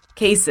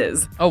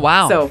cases. Oh,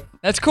 wow. So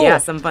that's cool. Yeah,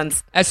 some fun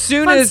As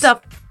soon fun as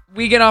stuff.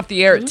 we get off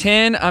the air at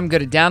 10, I'm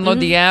going to download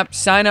the app,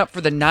 sign up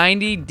for the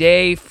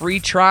 90-day free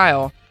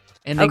trial,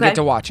 and then get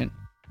to watching.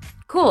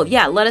 Cool.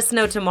 Yeah, let us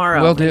know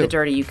tomorrow. Will do. In the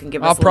dirty, you can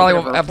give us I'll a little probably bit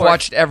of a have report.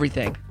 watched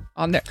everything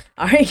on there.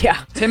 All right,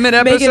 yeah.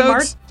 10-minute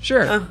episodes?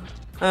 Sure.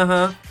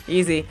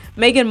 Easy.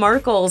 Meghan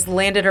Markle's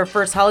landed her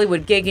first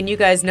Hollywood gig, and you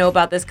guys know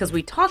about this because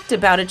we talked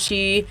about it.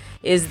 She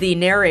is the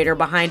narrator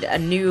behind a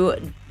new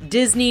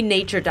Disney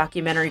nature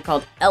documentary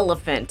called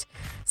Elephant.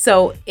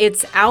 So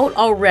it's out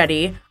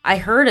already. I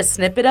heard a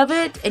snippet of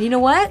it, and you know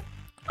what?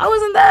 I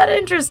wasn't that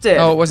interested.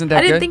 Oh, it wasn't that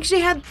I didn't good? think she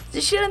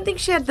didn't think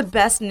she had the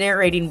best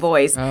narrating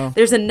voice. Oh.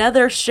 There's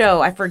another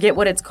show, I forget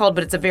what it's called,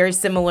 but it's a very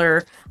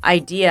similar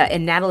idea,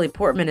 and Natalie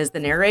Portman is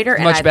the narrator.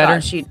 And Much I better?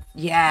 thought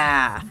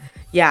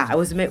yeah, I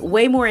was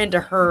way more into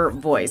her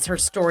voice, her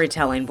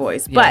storytelling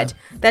voice. Yeah. But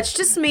that's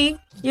just me.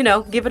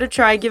 Give it a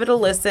try, give it a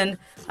listen.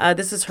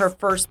 This is her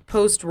first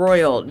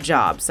post-royal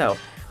job, so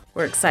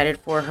we're excited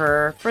for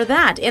her for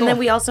that. And then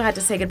we also had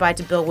to say goodbye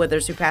to Bill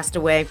Withers, who passed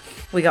away.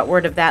 We got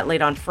word of that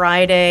late on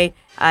Friday.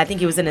 I think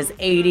he was in his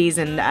 80s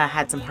and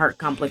had some heart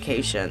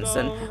complications.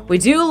 And we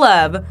do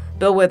love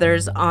Bill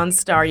Withers on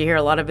Star. You hear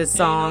a lot of his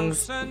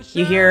songs.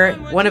 You hear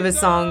one of his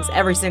songs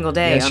every single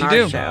day on our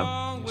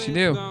show. Yes, you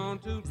do.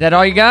 Is that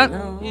all you got?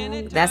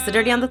 That's the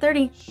Dirty on the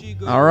 30.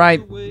 All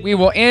right. We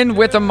will end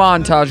with a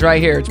montage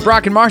right here. It's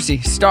Brock and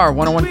Marci, Star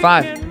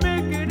 101.5.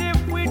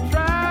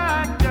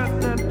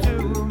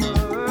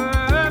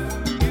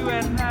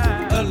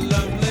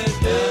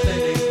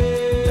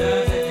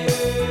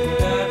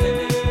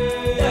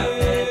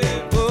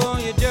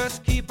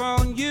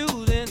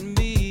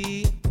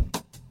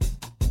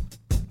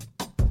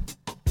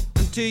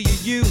 Till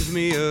you use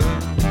me up.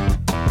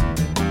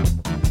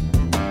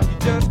 You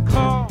just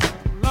call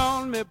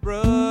on me,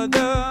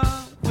 brother,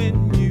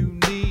 when you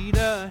need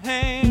a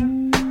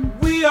hand.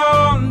 We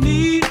all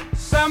need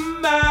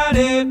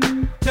somebody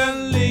to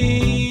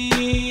lean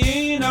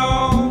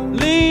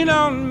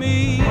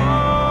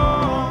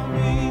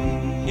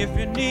If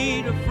you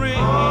need a friend,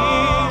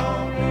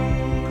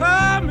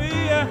 call me.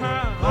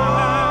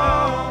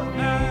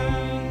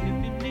 If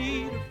you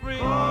need a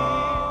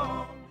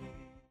friend.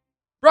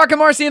 Brock and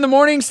Marci in the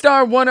morning,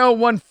 Star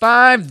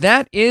 1015.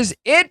 That is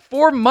it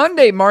for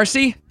Monday,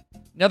 Marci.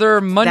 Another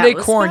Monday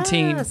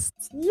quarantine. Fast.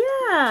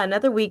 Yeah,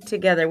 another week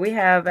together. We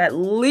have at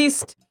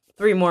least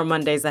 3 more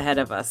Mondays ahead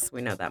of us.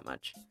 We know that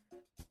much.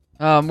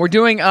 We're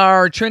doing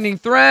our trending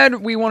thread.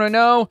 We want to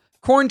know,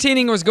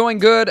 quarantining was going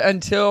good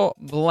until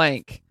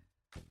blank.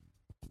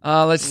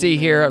 Let's see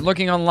here.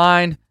 Looking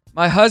online,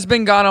 my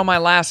husband got on my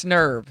last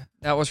nerve.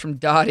 That was from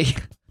Dottie.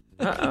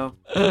 Uh-oh.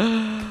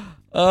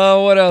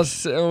 What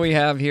else do we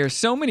have here?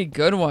 So many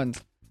good ones.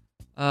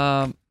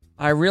 I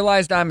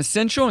realized I'm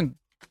essential and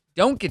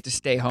don't get to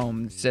stay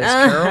home, says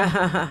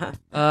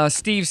Carol.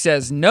 Steve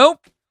says, nope.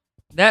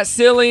 That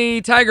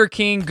silly Tiger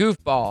King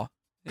goofball.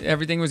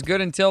 Everything was good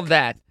until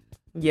that.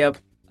 Yep.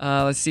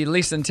 Let's see,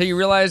 Lisa, until you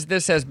realize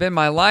this has been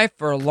my life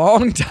for a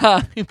long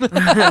time.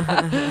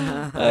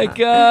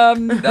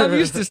 I'm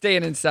used to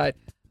staying inside.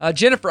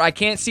 Jennifer, I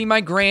can't see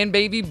my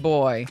grandbaby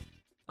boy.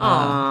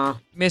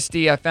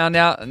 Misty, I found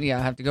out, I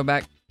have to go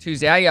back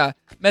Tuesday. I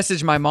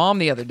messaged my mom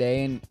the other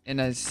day,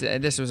 and I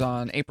said, this was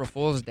on April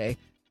Fool's Day,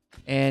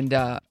 and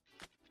I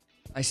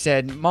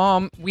said,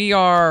 Mom, we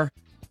are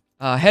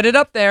headed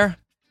up there.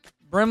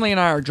 Brimley and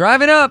I are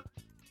driving up.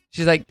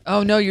 She's like,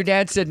 oh, no, your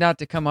dad said not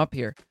to come up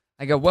here.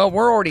 I go, well,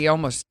 we're already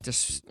almost to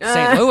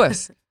St.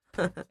 Louis.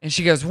 And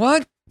she goes,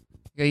 what?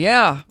 I go,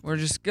 yeah, we're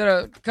just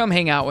going to come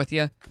hang out with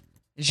you.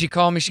 And she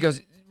called me. She goes,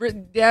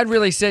 Dad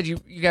really said you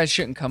guys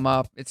shouldn't come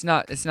up. It's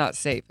not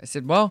safe. I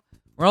said, well,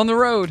 we're on the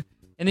road.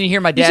 And then you hear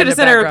my dad. You should have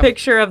sent her a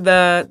picture of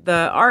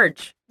the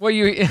arch. Well,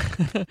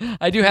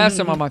 I do have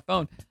some on my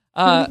phone.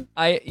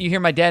 You hear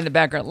my dad in the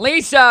background.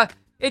 Lisa,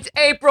 it's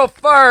April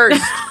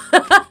 1st.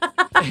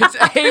 It's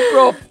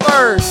April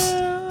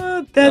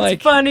 1st.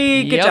 That's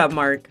funny. Good job,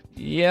 Mark.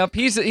 Yep,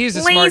 he's a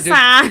smart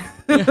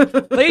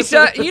dude.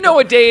 Lisa, you know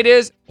what day it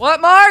is. What,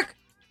 Mark?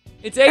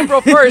 It's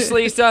April 1st,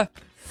 Lisa.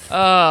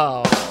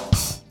 Oh.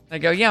 I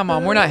go, yeah,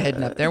 Mom, we're not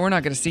heading up there. We're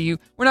not going to see you.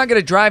 We're not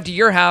going to drive to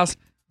your house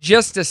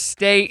just to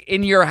stay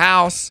in your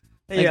house.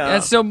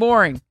 That's so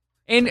boring.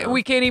 And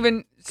we can't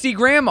even see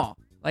Grandma,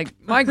 like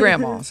my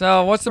grandma.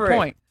 So what's the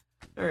point?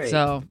 All right.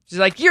 So she's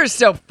like, you're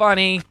so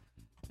funny.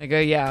 I go,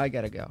 yeah, I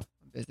got to go.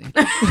 I'm busy.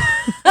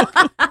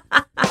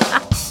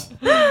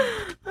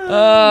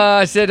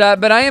 I said,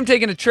 but I am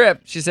taking a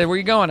trip. She said, where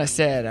you going? I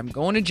said, I'm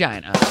going to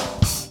China.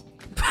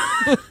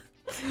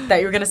 Thought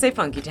you were going to say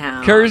Funky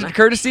Town.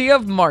 Courtesy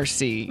of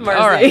Marci. All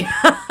right.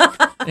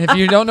 If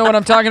you don't know what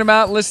I'm talking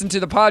about, listen to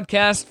the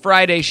podcast,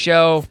 Friday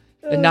show,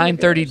 the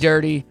 9:30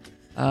 Dirty.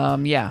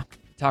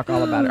 Talk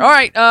all about it. All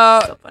right.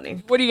 So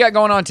funny. What do you got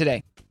going on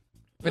today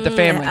with the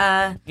family?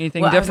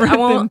 Anything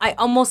different? I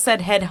almost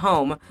said head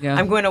home. Yeah.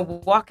 I'm going to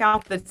walk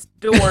out the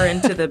door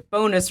into the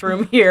bonus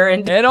room here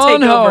and head take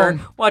on over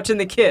home. Watching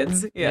the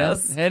kids.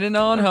 Yes. Yep, heading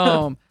on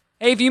home.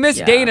 Hey, if you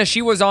missed Dana,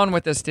 she was on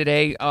with us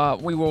today.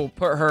 We will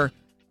put her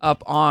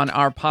up on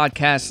our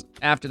podcast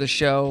after the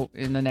show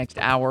in the next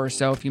hour or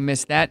so. If you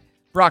missed that,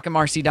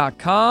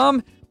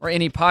 brockandmarcy.com or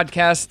any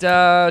podcast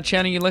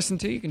channel you listen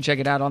to, you can check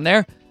it out on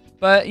there.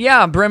 But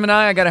yeah, Brim and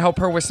I got to help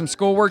her with some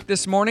schoolwork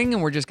this morning,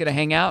 and we're just going to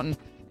hang out. And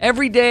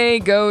every day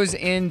goes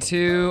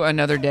into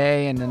another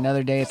day, and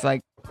another day. It's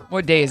like,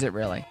 what day is it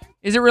really?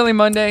 Is it really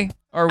Monday?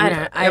 Or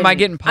am I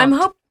getting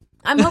pumped?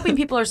 I'm hoping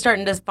people are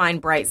starting to find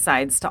bright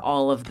sides to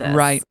all of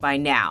this by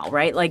now,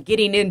 right? Like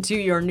getting into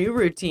your new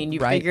routine,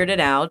 you figured it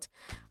out,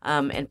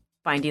 and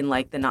finding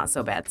like the not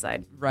so bad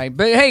side. Right.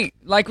 But hey,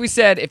 like we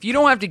said, if you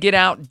don't have to get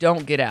out,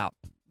 don't get out.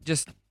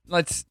 Just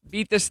let's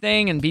beat this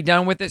thing and be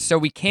done with it so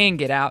we can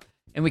get out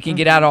and we can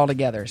get out all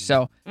together.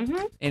 So,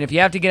 and if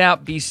you have to get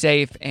out, be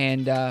safe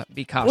and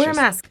be cautious. Wear a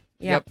mask.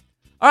 Yep.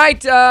 All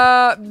right.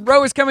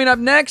 Ro is coming up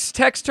next.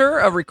 Text her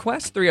a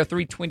request,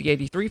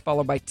 303-2083,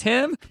 followed by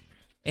Tim.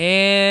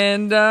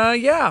 And I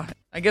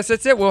guess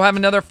that's it. We'll have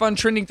another fun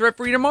trending thread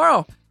for you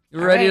tomorrow.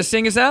 You ready to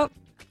sing us out?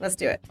 Let's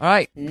do it. All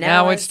right.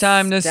 Now it's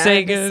time to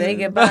say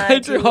goodbye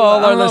to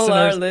all our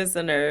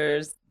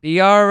listeners.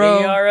 B-R-O.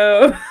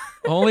 B-R-O.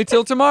 Only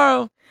till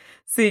tomorrow.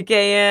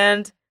 C-K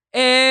and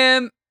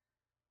M-A-R-C-I.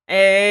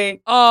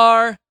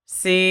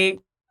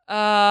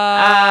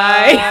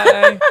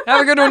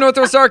 Have a good one,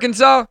 Northwest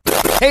Arkansas.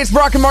 Hey, it's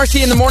Brock and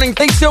Marci in the morning.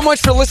 Thanks so much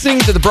for listening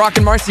to the Brock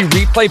and Marci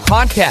Replay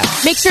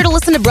Podcast. Make sure to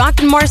listen to Brock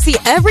and Marci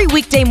every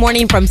weekday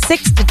morning from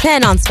 6 to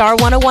 10 on Star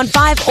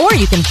 1015, or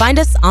you can find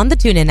us on the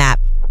TuneIn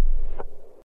app.